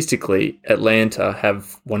statistically, Atlanta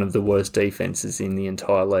have one of the worst defenses in the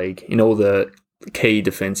entire league. In all the key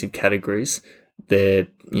defensive categories, they're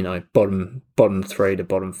bottom 3 to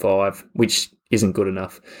bottom 5, which isn't good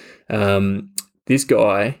enough. This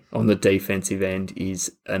guy on the defensive end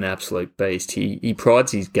is an absolute beast. He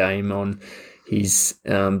prides his game on his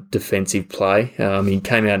defensive play. He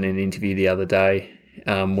came out in an interview the other day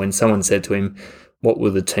when someone said to him, "What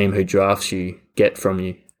will the team who drafts you get from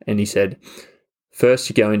you?" And he said, "First,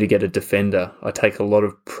 you're going to get a defender. I take a lot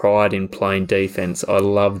of pride in playing defense. I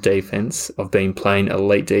love defense. I've been playing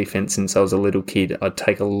elite defense since I was a little kid. I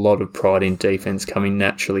take a lot of pride in defense coming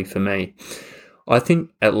naturally for me." I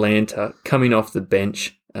think Atlanta, coming off the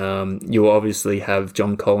bench, you'll obviously have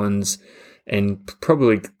John Collins and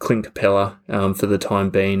probably Clint Capella for the time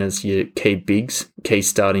being as your key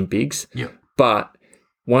starting bigs. Yep. But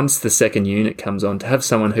once the second unit comes on, to have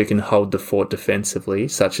someone who can hold the fort defensively,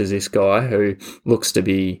 such as this guy who looks to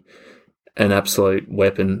be an absolute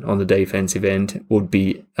weapon on the defensive end, would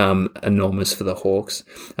be enormous for the Hawks.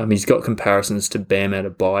 He's got comparisons to Bam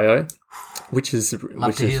Adebayo, which is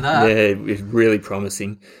really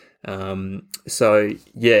promising. I've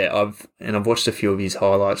watched a few of his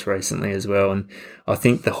highlights recently as well, and I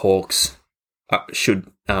think the Hawks should,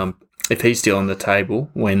 if he's still on the table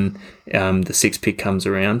when the 6th pick comes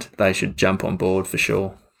around, they should jump on board for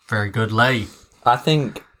sure. Very good, Lee. I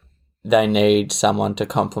think they need someone to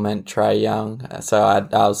complement Trae Young, so I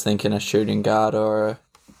was thinking a shooting guard or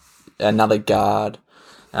another guard.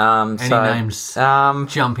 Any names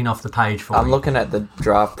jumping off the page for you? I'm looking at the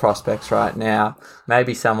draft prospects right now.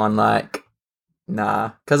 Maybe someone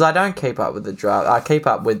because I don't keep up with the draft. I keep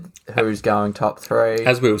up with who's going top 3.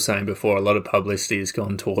 As we were saying before, a lot of publicity has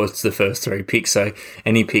gone towards the first 3 picks, so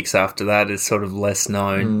any picks after that is sort of less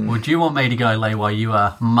known. Would you want me to go, Lee, while you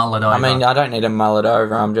mull it over? I mean, I don't need to mull it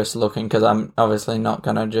over. I'm just looking because I'm obviously not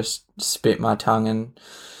going to just spit my tongue and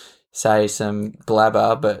say some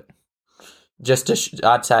blabber, but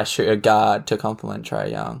I'd say shoot a guard to complement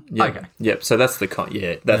Trae Young. Yep. Okay. Yep. So that's the kind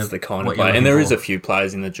of play, and there is a few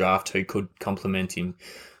players in the draft who could complement him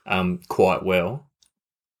quite well.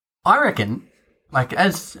 I reckon,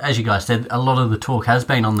 as you guys said, a lot of the talk has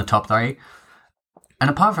been on the top 3,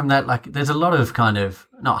 and apart from that, there's a lot of kind of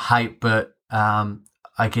not hate, but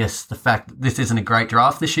I guess, the fact that this isn't a great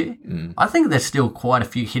draft this year. I think there's still quite a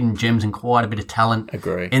few hidden gems and quite a bit of talent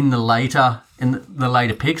Agree. in the later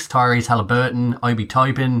picks. Tyrese Halliburton, Obi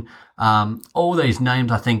Toppin, all these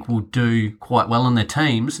names I think will do quite well on their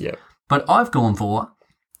teams. Yep. But I've gone for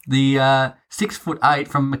the 6'8"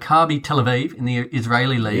 from Maccabi Tel Aviv in the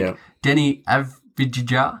Israeli league, Yep. Denny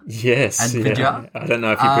Avdija. Yes. Advija? Yeah. I don't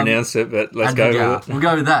know if you pronounced it, but let's go Advija. with it. We'll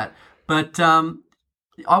go with that. But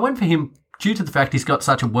I went for him due to the fact he's got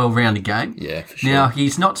such a well-rounded game. Yeah, for sure. Now,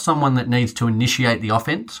 he's not someone that needs to initiate the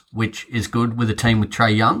offense, which is good with a team with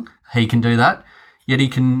Trae Young. He can do that. Yet he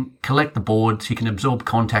can collect the boards. He can absorb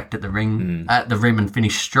contact at the rim and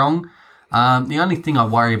finish strong. The only thing I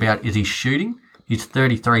worry about is his shooting. He's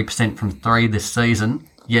 33% from three this season,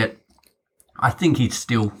 yet I think he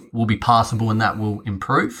still will be passable and that will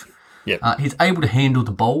improve. Yep. He's able to handle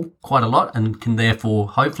the ball quite a lot and can therefore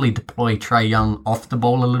hopefully deploy Trae Young off the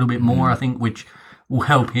ball a little bit more, I think, which will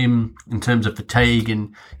help him in terms of fatigue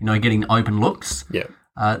and, getting open looks. Yep.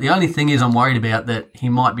 The only thing is I'm worried about that he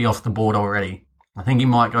might be off the board already. I think he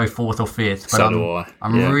might go fourth or fifth. But So do I.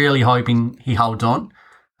 I'm Yeah. really hoping he holds on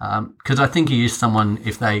because I think he is someone,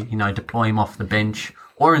 if they, deploy him off the bench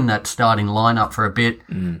or in that starting lineup for a bit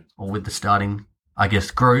or with the starting, I guess,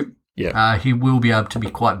 group, he will be able to be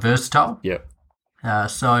quite versatile. Yep.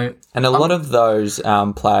 And a lot of those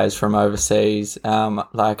players from overseas,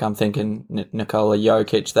 like I'm thinking Nikola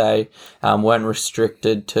Jokic, they weren't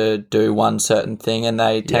restricted to do one certain thing, and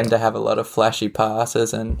they tend to have a lot of flashy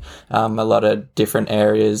passes and a lot of different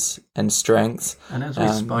areas and strengths. And as we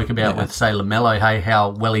spoke about with, say, LaMelo,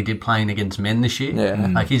 how well he did playing against men this year.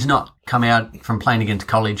 Yeah. Like, he's not come out from playing against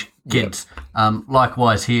college kids.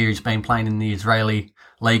 Likewise here, he's been playing in the Israeli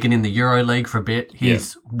league and in the Euro League for a bit.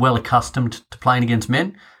 He's well accustomed to playing against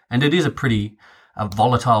men, and it is a pretty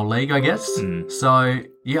volatile league, I guess. So,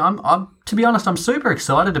 yeah, I'm to be honest, I'm super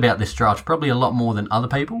excited about this draft, probably a lot more than other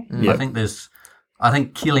people. I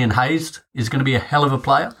think Killian Hayes is going to be a hell of a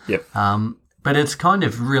player. Yep. But it's kind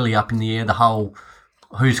of really up in the air, the whole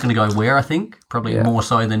who's going to go where, I think, probably more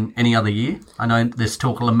so than any other year. I know there's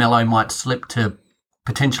talk LaMelo might slip to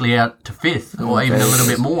potentially out to fifth or even a little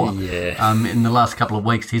bit more. Yeah. In the last couple of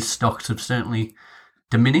weeks, his stocks have certainly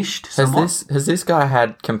diminished somewhat. Has this guy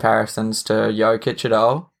had comparisons to Jokic at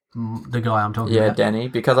all? The guy I'm talking Yeah, about. Danny,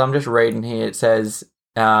 because I'm just reading here, it says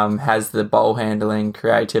has the ball handling,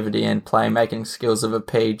 creativity and playmaking skills of a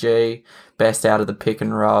PG, best out of the pick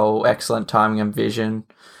and roll, excellent timing and vision,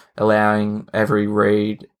 allowing every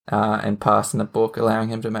read and pass in the book, allowing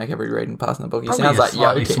him to make every read and pass in the book. He Probably sounds a like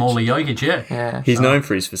slightly Jokic. smaller Jokic, yeah. Yeah. He's known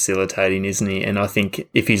for his facilitating, isn't he? And I think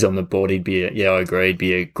if he's on the board, I agree, he'd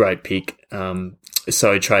be a great pick.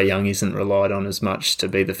 So Trae Young isn't relied on as much to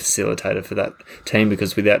be the facilitator for that team,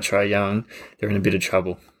 because without Trae Young, they're in a bit of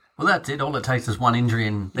trouble. Well, that's it. All it takes is one injury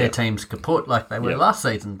and their team's kaput like they were last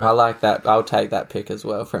season. I But like that. I'll take that pick as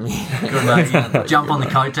well from you. good, mate. Jump on the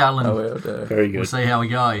coattail I and will do. Very we'll good. see how we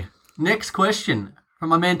go. Next question from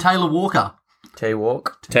my man Taylor Walker.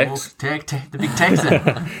 T-Walk. Tex? The big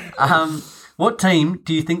Texan. What team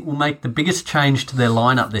do you think will make the biggest change to their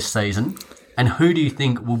lineup this season, and who do you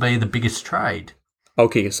think will be the biggest trade? I'll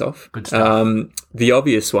kick us off. Good stuff. The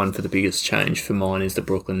obvious one for the biggest change for mine is the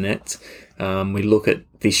Brooklyn Nets. We look at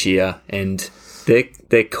this year and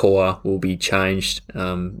their core will be changed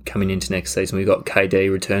coming into next season. We've got KD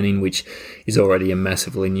returning, which is already a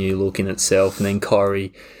massively new look in itself, and then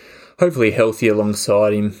Kyrie, hopefully healthy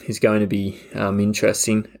alongside him, is going to be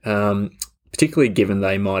interesting, particularly given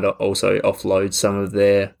they might also offload some of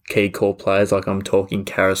their key core players, like I'm talking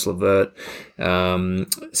Karis LeVert,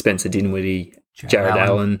 Spencer Dinwiddie, Jared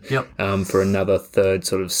Allen, for another third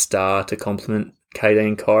sort of star to complement KD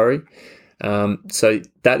and Kyrie. So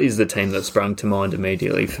that is the team that sprung to mind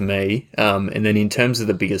immediately for me. And then in terms of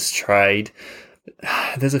the biggest trade,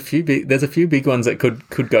 there's a few big ones that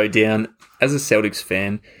could go down. As a Celtics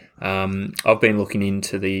fan, I've been looking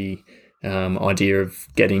into the idea of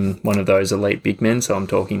getting one of those elite big men. So I'm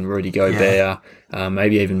talking Rudy Gobert,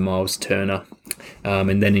 maybe even Miles Turner,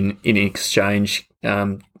 and then in exchange,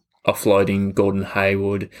 offloading Gordon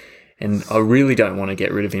Hayward. And I really don't want to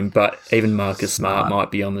get rid of him, but even Marcus Smart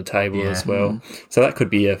might be on the table as well. So that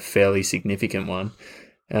could be a fairly significant one.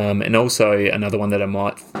 And also another one that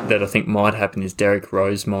I think might happen is Derrick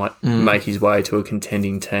Rose might make his way to a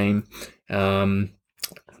contending team.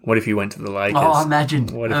 What if he went to the Lakers? Oh, imagine.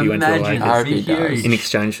 What if he went to the Lakers? I hope he does. In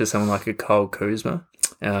exchange for someone like a Kyle Kuzma?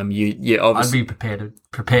 You I'd obviously, be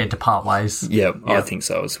prepared to part ways. yeah, I think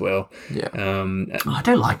so as well. Yeah. I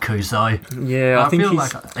do like Kuz though. Yeah, I think feel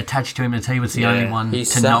he's, like attached to him as he was the Yeah. only one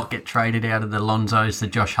He's to not get traded out of the Lonzos, the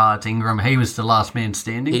Josh Hart, Ingram. He was the last man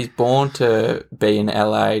standing. He's born to be in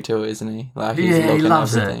LA too, isn't he? Like he's Yeah, he looking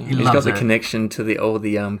loves it. everything. He he's loves got the it. connection to all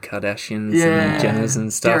the Kardashians yeah, and Jenners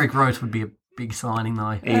and stuff. Derek Rose would be a big signing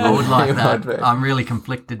though. He I would would. like He that. would be. I'm really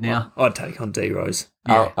conflicted now. I'd take on D Rose.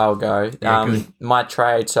 Yeah. I'll go. Yeah, good. My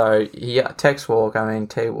trade. So Tex Walk. I mean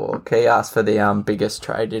T Walk. He asked for the biggest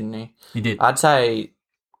trade, didn't he? He did. I'd say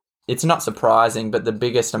it's not surprising, but the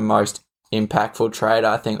biggest and most impactful trade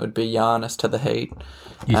I think would be Giannis to the Heat.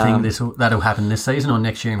 You think that'll happen this season or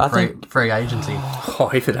next year in I free, think- free agency?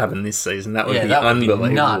 Oh, if it happened this season, that would Yeah, be that would be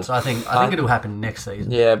unbelievable. nuts. I think it'll happen next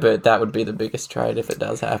season. Yeah, but that would be the biggest trade if it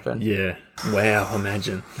does happen. Yeah. Wow,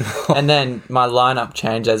 imagine. And then my lineup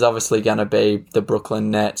change, there's obviously going to be the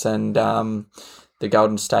Brooklyn Nets and the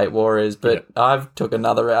Golden State Warriors, but I've took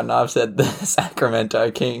another route and I've said the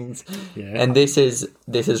Sacramento Kings. Yeah. And this is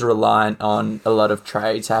reliant on a lot of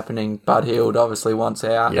trades happening. Bud Hield obviously wants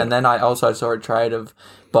out. Yeah. And then I also saw a trade of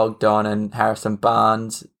Bogdan and Harrison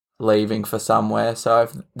Barnes leaving for somewhere. So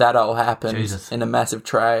if that all happens Jesus. in a massive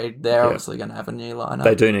trade, they're obviously going to have a new lineup.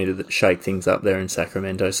 They do need to shake things up there in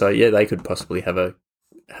Sacramento. So, yeah, they could possibly have a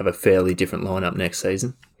fairly different lineup next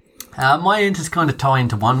season. My answers kind of tie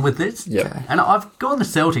into one with this. Yeah. And I've gone the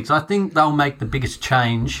Celtics. I think they'll make the biggest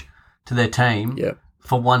change to their team Yeah.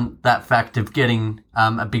 for that fact of getting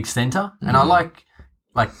a big centre. And I like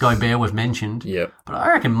Gobert we've mentioned. Yeah. But I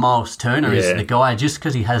reckon Miles Turner is Yeah. the guy just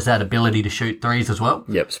because he has that ability to shoot threes as well.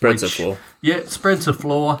 Yep, spreads the Which- floor. Yeah, it spreads the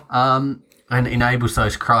floor and enables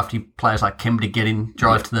those crafty players like Kemba to get in,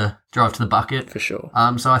 drive to the bucket. For sure.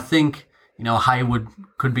 So I think Hayward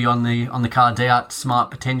could be on the cards out. Smart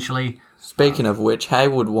potentially. Speaking of which,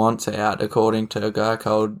 Hayward wants out, according to a guy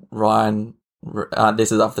called Ryan.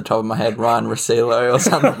 This is off the top of my head, Ryan Rosillo or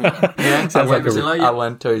something. Yeah, Sounds like Rosillo, I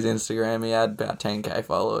went to his Instagram. He had about 10k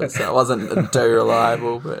followers, so it wasn't too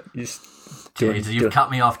reliable. But Jesus, you've cut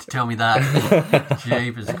me off to tell me that.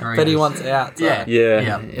 Jeepers creepers. but he wants out. So.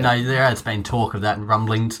 Yeah. No, there has been talk of that and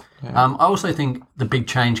rumblings. I also think the big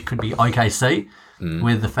change could be OKC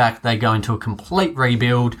with the fact they go into a complete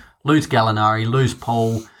rebuild, lose Gallinari, lose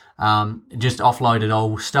Paul, just offload it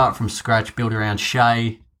all, start from scratch, build around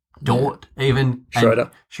Shea, Dort, even. and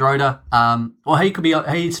Schroeder. Well,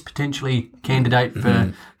 he's potentially candidate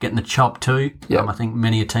for getting the chop too. I think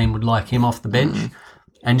many a team would like him off the bench.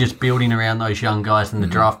 And just building around those young guys and the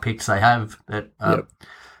draft picks they have that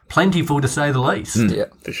plentiful to say the least. Yeah.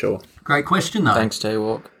 For sure. Great question though. Thanks, T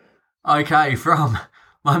Walk. Okay, from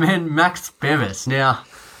my man Max Bevis. Now,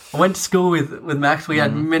 I went to school with Max. We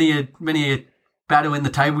had many a battle in the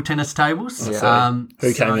table tennis tables. Yeah.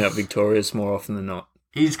 Who came out victorious more often than not?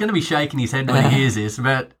 He's going to be shaking his head when he hears this,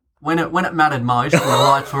 but when it mattered most, when the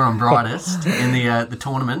lights were on brightest in the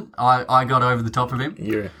tournament, I got over the top of him.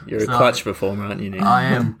 You're a clutch performer, aren't you, Nick? I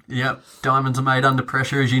am. Yep. Diamonds are made under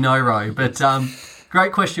pressure, as you know, Ro. But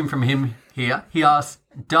great question from him here. He asks,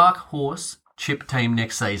 dark horse chip team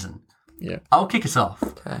next season. Yeah. I'll kick us off.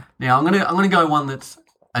 Okay. Now I'm gonna go one that's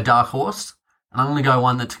a dark horse, and I'm gonna go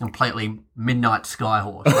one that's a completely midnight sky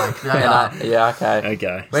horse. Like they are. Yeah, okay.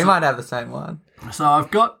 Okay. We might have the same one. So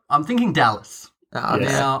I'm thinking Dallas. Oh, Yeah.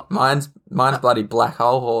 Now, Mine's bloody black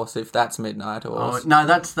hole horse, if that's midnight horse. no,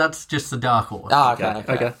 that's just the dark horse. Oh, okay.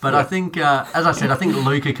 Okay. But I think, as I said, I think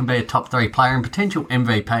Luka can be a top 3 player and potential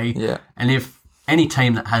MVP. Yeah. And if any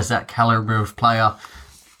team that has that caliber of player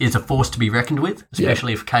is a force to be reckoned with,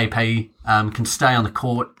 especially if KP can stay on the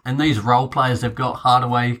court. And these role players they've got,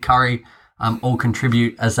 Hardaway, Curry, all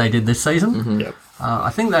contribute as they did this season. Yep. I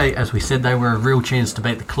think they, as we said, they were a real chance to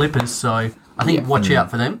beat the Clippers. So I think watch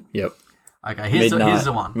out for them. Yep. Okay, here's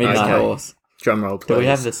the one. Midnight Okay. horse. Drum roll, please. Do we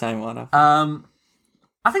have the same one?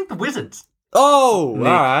 I think the Wizards. Oh, all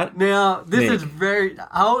right. Now, this Nick. is very...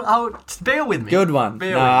 bear with me. Good one.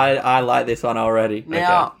 Bear No, with me. I like this one already.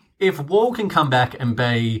 Now, if Wall can come back and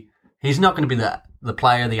be... He's not going to be the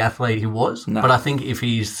player, the athlete he was, No. but I think if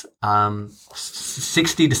he's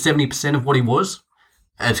 60 to 70% of what he was,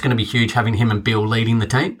 it's going to be huge having him and Bill leading the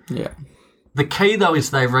team. Yeah. The key, though,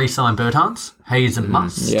 is they re-sign Bertans. He's a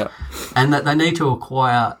must. Yeah. And that they need to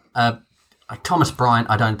acquire... Thomas Bryant,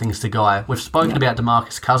 I don't think is the guy. We've spoken about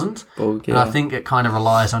DeMarcus Cousins, Well, and I think it kind of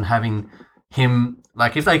relies on having him.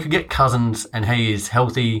 Like, if they could get Cousins and he is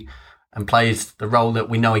healthy and plays the role that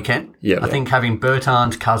we know he can, Yeah. I think having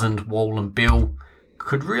Bertans, Cousins, Wall, and Bill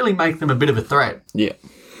could really make them a bit of a threat. Yeah.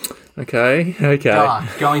 Okay.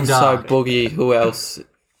 Going So, dark. Boogie, who else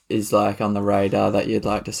is like on the radar that you'd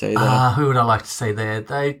like to see there? Who would I like to see there?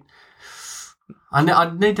 I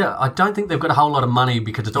don't think they've got a whole lot of money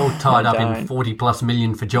because it's all tied up in 40+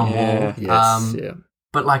 million for John Wall. Yes,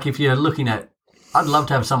 But like if you're looking at, I'd love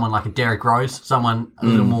to have someone like a Derrick Rose, someone a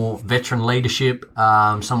little more veteran leadership,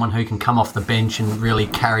 someone who can come off the bench and really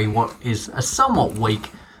carry what is a somewhat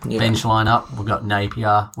weak bench lineup. We've got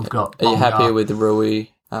Napier, we've got Are you Bonga. happy with Rui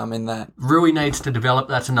in that? Rui needs to develop.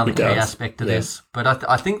 That's another He key does, aspect to this. But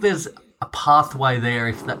I think there's a pathway there.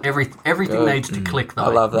 If everything needs to click, though. I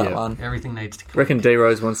love that one. Everything needs to click. Reckon D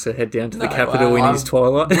Rose wants to head down to the capital in his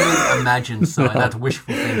twilight. Wouldn't imagine so. That's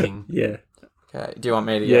wishful thinking. Yeah. Okay. Do you want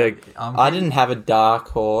me to Yeah. go? I didn't have a dark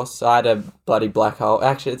horse. I had a bloody black hole.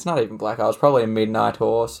 Actually, it's not even black hole. It's probably a midnight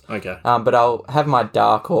horse. Okay. But I'll have my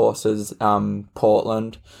dark horses.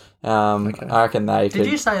 Portland. I reckon they could.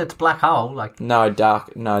 Did you say it's black hole? Like No,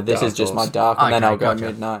 dark. No, this Dark is just horse. my dark, and then Okay, I'll go gotcha.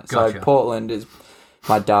 midnight. Gotcha. So Portland is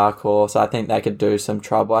my dark horse. I think they could do some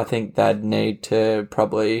trouble. I think they'd need to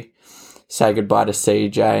probably say goodbye to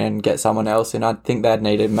CJ and get someone else in. I think they'd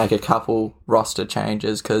need to make a couple roster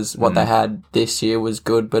changes because what they had this year was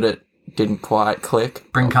good, but it didn't quite click.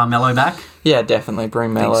 bring Carmelo back. Yeah, definitely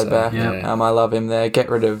bring Melo so, back. yeah. I love him there. Get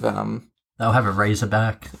rid of They'll have a Razor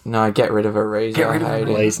back. get rid of Ariza. Get rid of I hate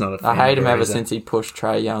him. Lee's not a fan I hate him of ever Ariza. since he pushed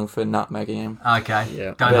Trey Young for nutmegging him. Okay.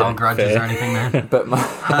 Yeah. Don't Fair, hold grudges fair. or anything there. But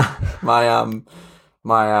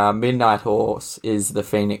my midnight horse is the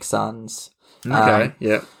Phoenix Suns. Okay.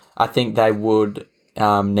 Yeah. I think they would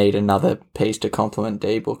need another piece to complement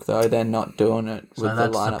D-Book, though. They're not doing it So with the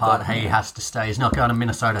that's lineup. the part they he have. has to stay. He's not going to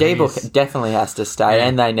Minnesota. D-Book He's- definitely has to stay,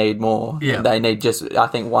 and they need more. Yeah. They need just, I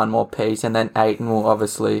think, one more piece, and then Ayton will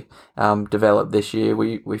obviously develop this year.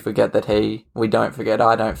 We forget that I don't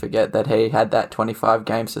forget that he had that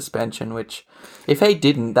 25-game suspension, which if he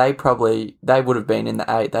didn't, they would have been in the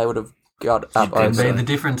 8. They would have got up Can be over the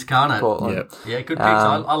difference, can't it? Portland. Yep. Yeah, good picks.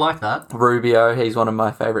 I like that. Rubio, he's one of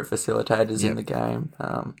my favourite facilitators in the game.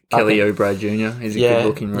 Kelly I think- Oubre Jr. He's a Yeah,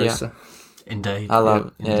 good-looking yeah. rooster. Indeed. I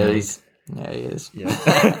love Indeed. he is. Yeah.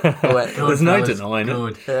 Good. There's no fellas, denying it.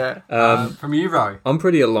 good. Yeah. From you, Ro. I'm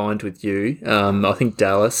pretty aligned with you. I think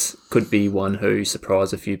Dallas could be one who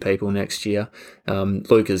surprise a few people next year.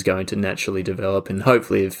 Luka's going to naturally develop, and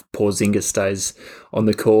hopefully, if Porzingis stays on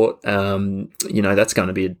the court, that's going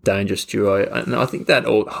to be a dangerous duo. And I think that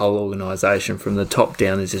whole organisation from the top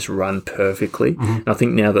down is just run perfectly. And I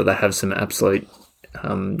think now that they have some absolute,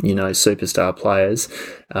 superstar players,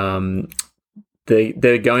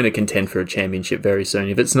 they're going to contend for a championship very soon.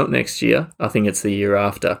 If it's not next year, I think it's the year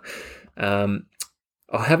after.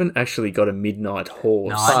 I haven't actually got a midnight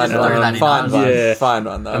horse. No, I just threw that in. Find one. Yeah. Find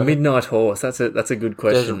one though. A midnight horse. That's a good Just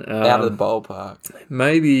question. out of the ballpark.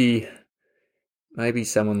 Maybe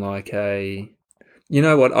someone like a. You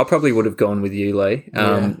know what? I probably would have gone with you, Lee.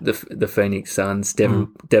 Yeah. The Phoenix Suns.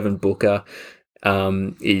 Devin Booker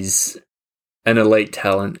is an elite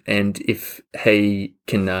talent, and if he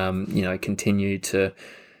can, continue to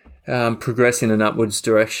progress in an upwards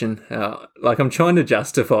direction, I'm trying to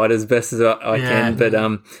justify it as best as I can, but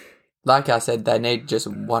Like I said, they need just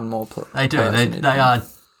one more They do. person They in there. are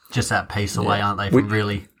just that piece away, aren't they, from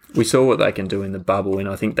really... we saw what they can do in the bubble, and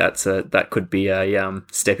I think that could be a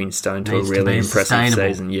stepping stone to a Needs to really be impressive sustainable.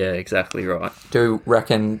 season. Yeah, exactly right. Do you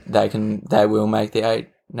reckon they will make the 8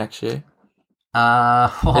 next year? It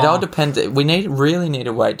all depends. We really need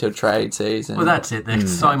to wait till trade season. Well, that's it.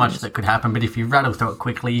 There's so much that could happen, but if you rattle through it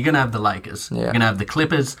quickly, you're going to have the Lakers. Yeah. You're going to have the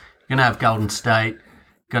Clippers. You're going to have Golden State.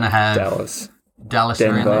 You're going to have Dallas. are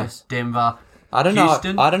in Denver. there. Denver. I don't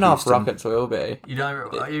Houston? know. I don't know Houston. if Rockets will be. You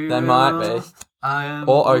don't. They might be.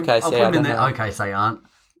 Or OKC, I'll put I them in don't there. know. OKC aren't.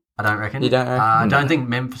 I don't reckon. You don't reckon? I don't think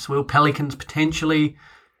Memphis will. Pelicans potentially.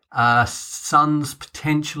 Suns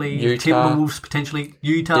potentially. Utah. Timberwolves potentially.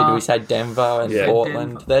 Utah. Did we say Denver and Yeah.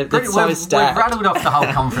 Portland? Denver. They're so we've stacked. rattled off the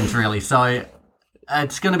whole conference, really. So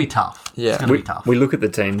it's going to be tough. Yeah. It's going to be tough. We look at the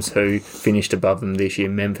teams who finished above them this year.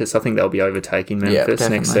 Memphis, I think they'll be overtaking Memphis next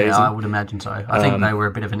definitely. season. Yeah, I would imagine so. I think they were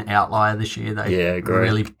a bit of an outlier this year. They agreed.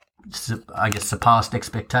 really, I guess, surpassed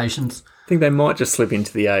expectations. I think they might just slip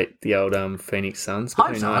into the 8, the old Phoenix Suns. But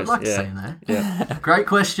Hope who so. knows? I'd like to yeah. see him there. Yeah. Great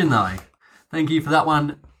question, though. Thank you for that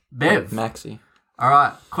one, Bev. Maxi. All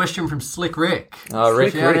right, question from Slick Rick. Oh,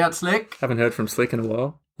 Rick. Shout out, Slick. Haven't heard from Slick in a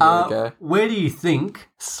while. There we go. Where do you think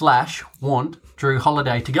 / want Drew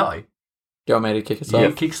Holiday to go? Do you want me to kick us You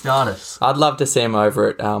off? kickstart us. I'd love to see him over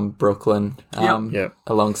at Brooklyn Yep.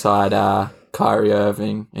 alongside Kyrie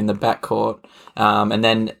Irving in the backcourt. And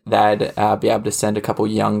then they'd be able to send a couple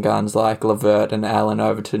young guns like LeVert and Allen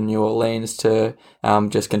over to New Orleans to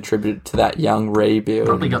just contribute to that young rebuild.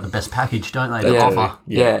 Probably got the best package, don't they, to Yeah. offer?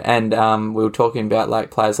 Yeah, and we were talking about like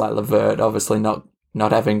players like LeVert, obviously not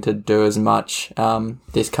not having to do as much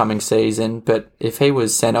this coming season. But if he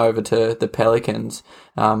was sent over to the Pelicans,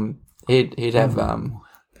 he'd have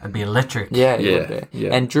It'd be electric. yeah, he Yeah, would be.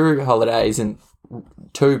 yeah. And Drew Holiday isn't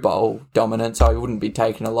too bowl dominant, so he wouldn't be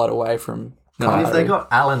taking a lot away from. If they got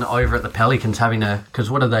Allen over at the Pelicans having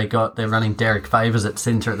because what have they got? They're running Derek Favors at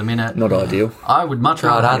centre at the minute. Not ideal. I would much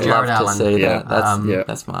rather God, have I'd Jared love Allen. to see Yeah. that.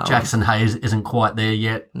 That's my Jackson Hayes isn't quite there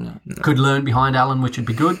yet. Could learn behind Allen, which would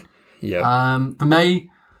be good. Yeah. For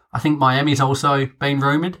me, I think Miami's also been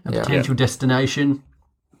rumoured, a Yeah. potential destination.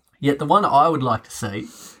 Yet the one I would like to see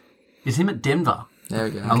is him at Denver. There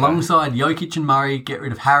we go. Alongside Jokic and Murray, get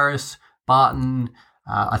rid of Harris, Barton.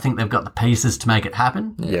 I think they've got the pieces to make it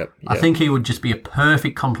happen. Yep. I think he would just be a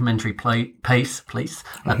perfect complementary piece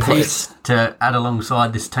to add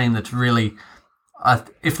alongside this team that's really,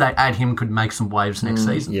 if they add him, could make some waves next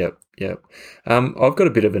season. Yep. I've got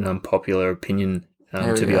a bit of an unpopular opinion,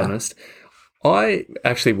 There to we be go. honest. I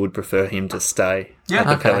actually would prefer him to stay at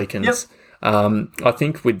the okay. Pelicans. I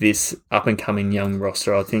think with this up-and-coming young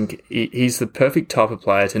roster, I think he's the perfect type of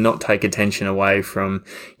player to not take attention away from,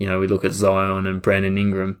 we look at Zion and Brandon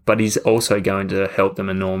Ingram, but he's also going to help them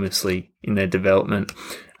enormously in their development.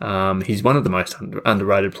 He's one of the most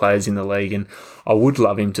underrated players in the league, and I would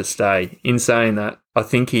love him to stay. In saying that, I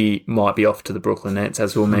think he might be off to the Brooklyn Nets,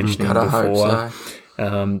 as we were mentioning God, I before. hope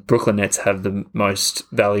so. Brooklyn Nets have the most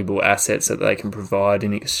valuable assets that they can provide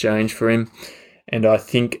in exchange for him. And I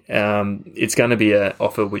think it's going to be an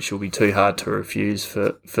offer which will be too hard to refuse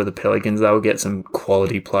for the Pelicans. They will get some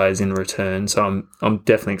quality players in return. So I'm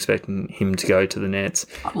definitely expecting him to go to the Nets.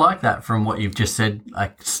 I like that from what you've just said,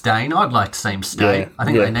 like staying. I'd like to see him stay. Yeah, I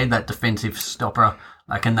think yeah. they need that defensive stopper,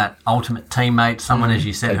 like in that ultimate teammate, someone, as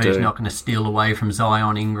you said, they who's do. not going to steal away from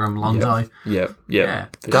Zion, Ingram, Lonzo. Yep. Yeah.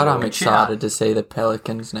 For God, sure. I'm excited to see the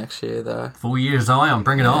Pelicans next year, though. 4 years Zion,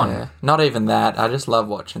 bring it on. Yeah. Not even that. I just love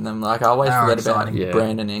watching them. Like, I always They are forget exciting. about Yeah.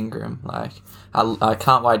 Brandon Ingram. Like, I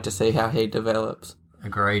can't wait to see how he develops.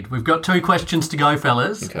 Agreed. We've got 2 questions to go,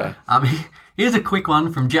 fellas. Okay. Here's a quick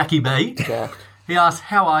one from Jackie B. Jack. He asks,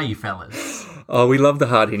 how are you, fellas? Oh, we love the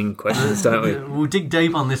hard-hitting questions, don't we? We'll dig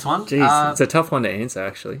deep on this one. Jeez, it's a tough one to answer,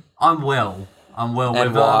 actually. I'm well. And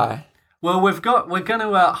We've, why? we're going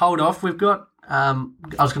to hold off. We've got, I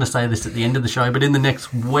was going to say this at the end of the show, but in the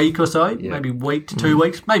next week or so, maybe week to 2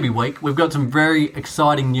 weeks, maybe week, we've got some very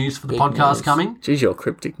exciting news for the Big podcast news. coming. Jeez, you're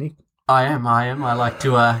cryptic, Nick. I am. I like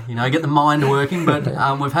to, get the mind working, but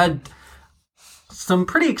we've had some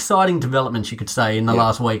pretty exciting developments, you could say, in the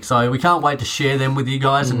last week. So we can't wait to share them with you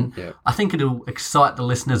guys, and I think it'll excite the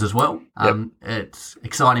listeners as well. It's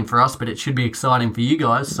exciting for us, but it should be exciting for you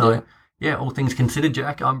guys. So, yeah, all things considered,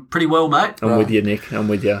 Jack, I'm pretty well, mate. I'm with you, Nick. I'm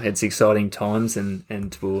with you. It's exciting times, and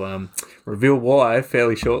we'll reveal why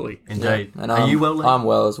fairly shortly. Indeed. And Are you well, Lee? I'm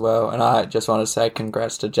well as well. And I just want to say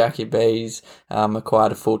congrats to Jackie B's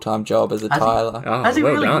acquired a full-time job as a Tyler. Oh, Has he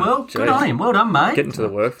well really? done. Well, good Jeez. on him. Well done, mate. Getting to the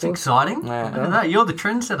It's workforce. exciting. Yeah. Look at that. You're the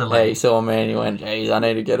trendsetter, Yeah, he Lee. saw me and he went, geez, I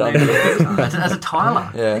need to get on this. As a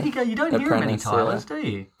Tyler. Yeah. There you go. You don't hear many Apprentice, Tylers, do you?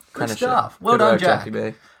 Good Apprenticeship. stuff. Well Good done, work, Jack.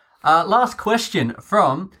 Jackie B. Last question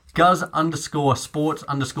from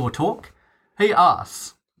Guz_sports_talk. He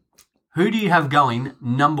asks, who do you have going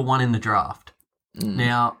number 1 in the draft?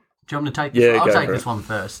 Now, do you want me to take this? Yeah, I'll go take for this it. one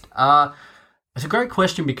first. It's a great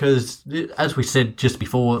question because, as we said just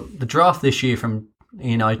before, the draft this year from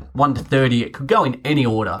 1 to 30, it could go in any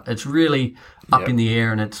order. It's really up in the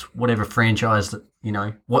air, and it's whatever franchise that,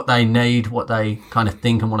 what they need, what they kind of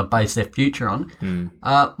think and want to base their future on.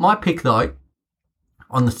 My pick, though,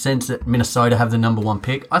 on the sense that Minnesota have the number 1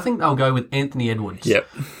 pick, I think they'll go with Anthony Edwards. Yep.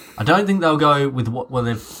 I don't think they'll go with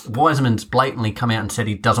Wiseman's blatantly come out and said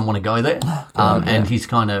he doesn't want to go there, and he's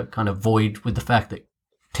kind of void with the fact that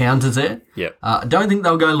Towns is there. Yep. I don't think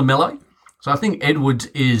they'll go LaMelo, so I think Edwards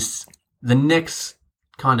is the next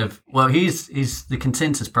kind of he's the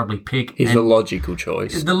consensus probably pick. He's and the logical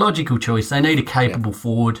choice. the logical choice. They need a capable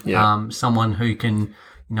forward, someone who can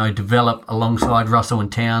develop alongside Russell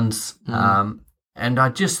and Towns. And I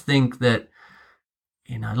just think that,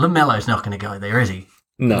 LaMelo's not going to go there, is he?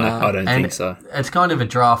 No, I don't And think so. It's kind of a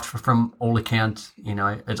draft from all accounts.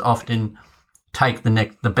 It's often take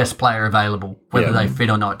the best player available, whether they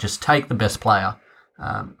fit or not. Just take the best player.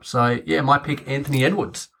 My pick, Anthony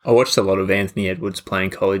Edwards. I watched a lot of Anthony Edwards playing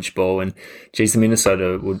college ball, and geez, the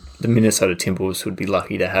Minnesota Timberwolves would be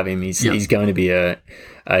lucky to have him. He's going to be a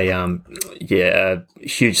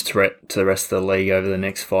huge threat to the rest of the league over the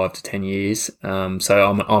next 5 to 10 years.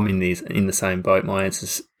 So I'm in the same boat. My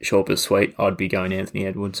answer's short but sweet. I'd be going Anthony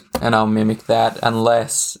Edwards. And I'll mimic that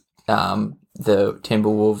unless the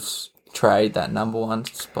Timberwolves trade that number 1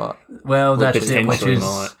 spot. Well, that's it. Which Potentially is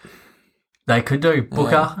might. They could do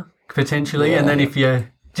Booker, potentially, and then if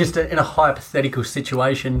you're just in a hypothetical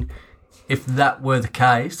situation, if that were the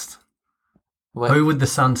case, who would the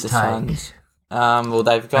Suns take? Suns. Well,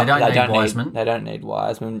 they don't need Wiseman. They don't need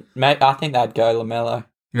Wiseman. I think they'd go LaMelo.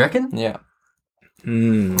 You reckon? Yeah.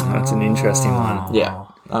 That's an interesting one. Yeah,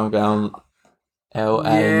 I'm going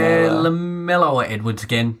L.A. LaMelo or Edwards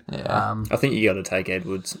again. Yeah. I think you got to take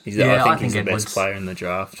Edwards. I think he's the best player in the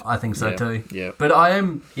draft. I think so too. Yeah. But I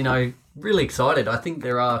am, really excited. I think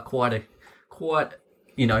there are quite a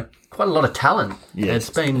lot of talent. Yeah. It's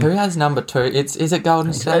been. Who has number 2? Is it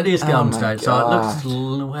Golden State? It is Golden State. So it looks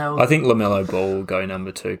I think LaMelo Ball will go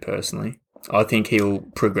number 2 personally. I think he'll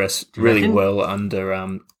progress really well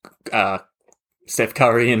under Steph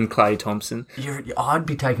Curry and Klay Thompson. I'd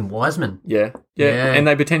be taking Wiseman. Yeah, and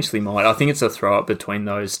they potentially might. I think it's a throw-up between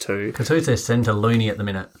those two. Because who's their centre, Looney, at the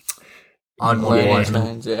minute? I'd want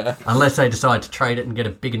Wiseman. Unless they decide to trade it and get a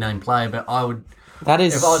bigger name player, but I would... if I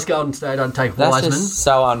was Golden State, I'd take Wiseman. That's just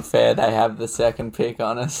so unfair they have the second pick,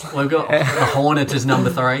 honestly. We've got the Hornets as number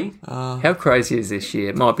 3. How crazy is this year?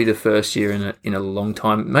 It might be the first year in a long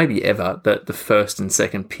time, maybe ever, that the first and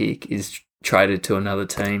second pick is traded to another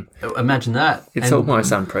team. Imagine that. It's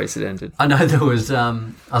almost unprecedented. I know there was... I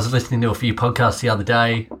was listening to a few podcasts the other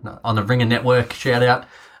day on the Ringer Network, shout out,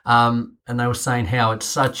 and they were saying how it's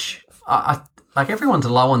such... everyone's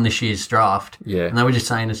low on this year's draft. Yeah. And they were just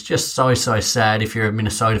saying it's just so sad if you're a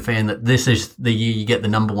Minnesota fan that this is the year you get the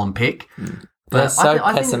number 1 pick. They're so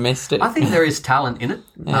pessimistic. I think there is talent in it.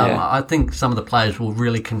 Yeah. I think some of the players will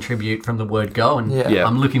really contribute from the word go, and Yeah.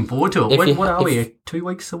 I'm looking forward to it. What are we, 2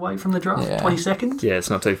 weeks away from the draft? Yeah. 22nd? Yeah, it's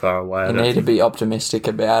not too far away. You need to be optimistic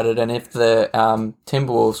about it. And if the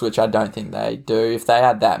Timberwolves, which I don't think they do, if they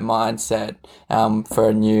had that mindset for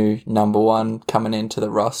a new number 1 coming into the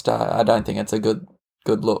roster, I don't think it's a good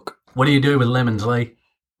look. What do you do with lemons, Lee?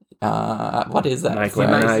 What is that? Make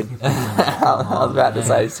lemonade. I was about to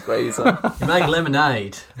say squeezer. You make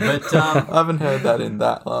lemonade. But I haven't heard that in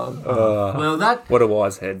that long. What a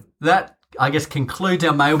wise head. That, I guess, concludes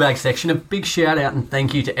our mailbag section. A big shout out and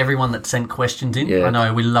thank you to everyone that sent questions in. Yeah. I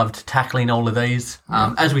know we loved tackling all of these.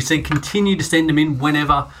 As we said, continue to send them in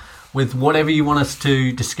whenever with whatever you want us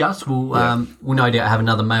to discuss. We'll no doubt have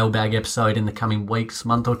another mailbag episode in the coming weeks,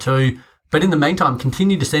 month or two. But in the meantime,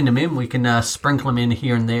 continue to send them in. We can sprinkle them in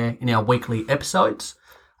here and there in our weekly episodes.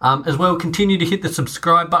 As well, continue to hit the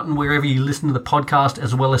subscribe button wherever you listen to the podcast,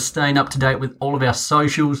 as well as staying up to date with all of our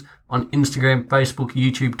socials on Instagram, Facebook,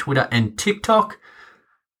 YouTube, Twitter, and TikTok.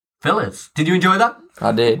 Fellas, did you enjoy that?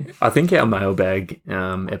 I did. I think our mailbag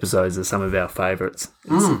episodes are some of our favourites.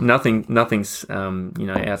 Nothing's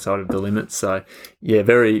outside of the limits. So yeah,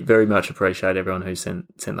 very very much appreciate everyone who sent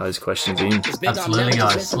those questions in. Absolutely,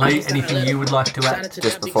 guys. Lee, anything you would like to add?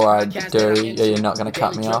 Just before I do, you're not going to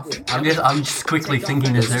cut me off. I'm just quickly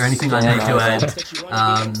thinking, is there anything I need to add?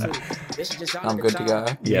 I'm good to go.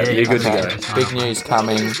 Yeah, you're good to go. Big news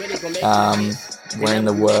coming. We're in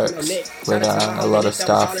the works with a lot of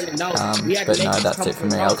stuff, but no, that's it for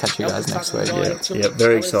me. I'll catch you guys next week. Yeah,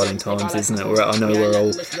 very exciting times, isn't it? I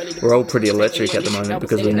know we're all pretty electric at the moment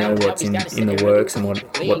because we know what's in the works and what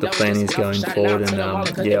the plan is going forward. And I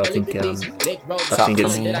think it's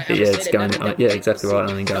going. Exactly right.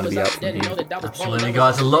 Only going to be up from here. Absolutely,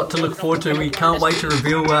 guys. A lot to look forward to. We can't wait to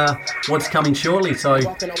reveal what's coming shortly. So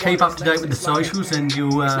keep up to date with the socials, and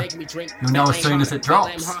you'll know as soon as it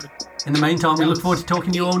drops. In the meantime, we look forward to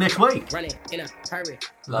talking to you all next week.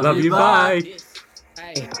 Love you, bye.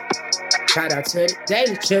 Shout out to the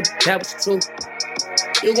Daily Trip, that was true.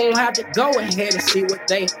 You gon' have to go ahead and see what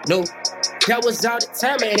they knew. That was all the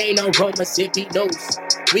time, it ain't no romance if he knows.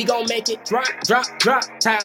 We gon' make it drop, drop, drop.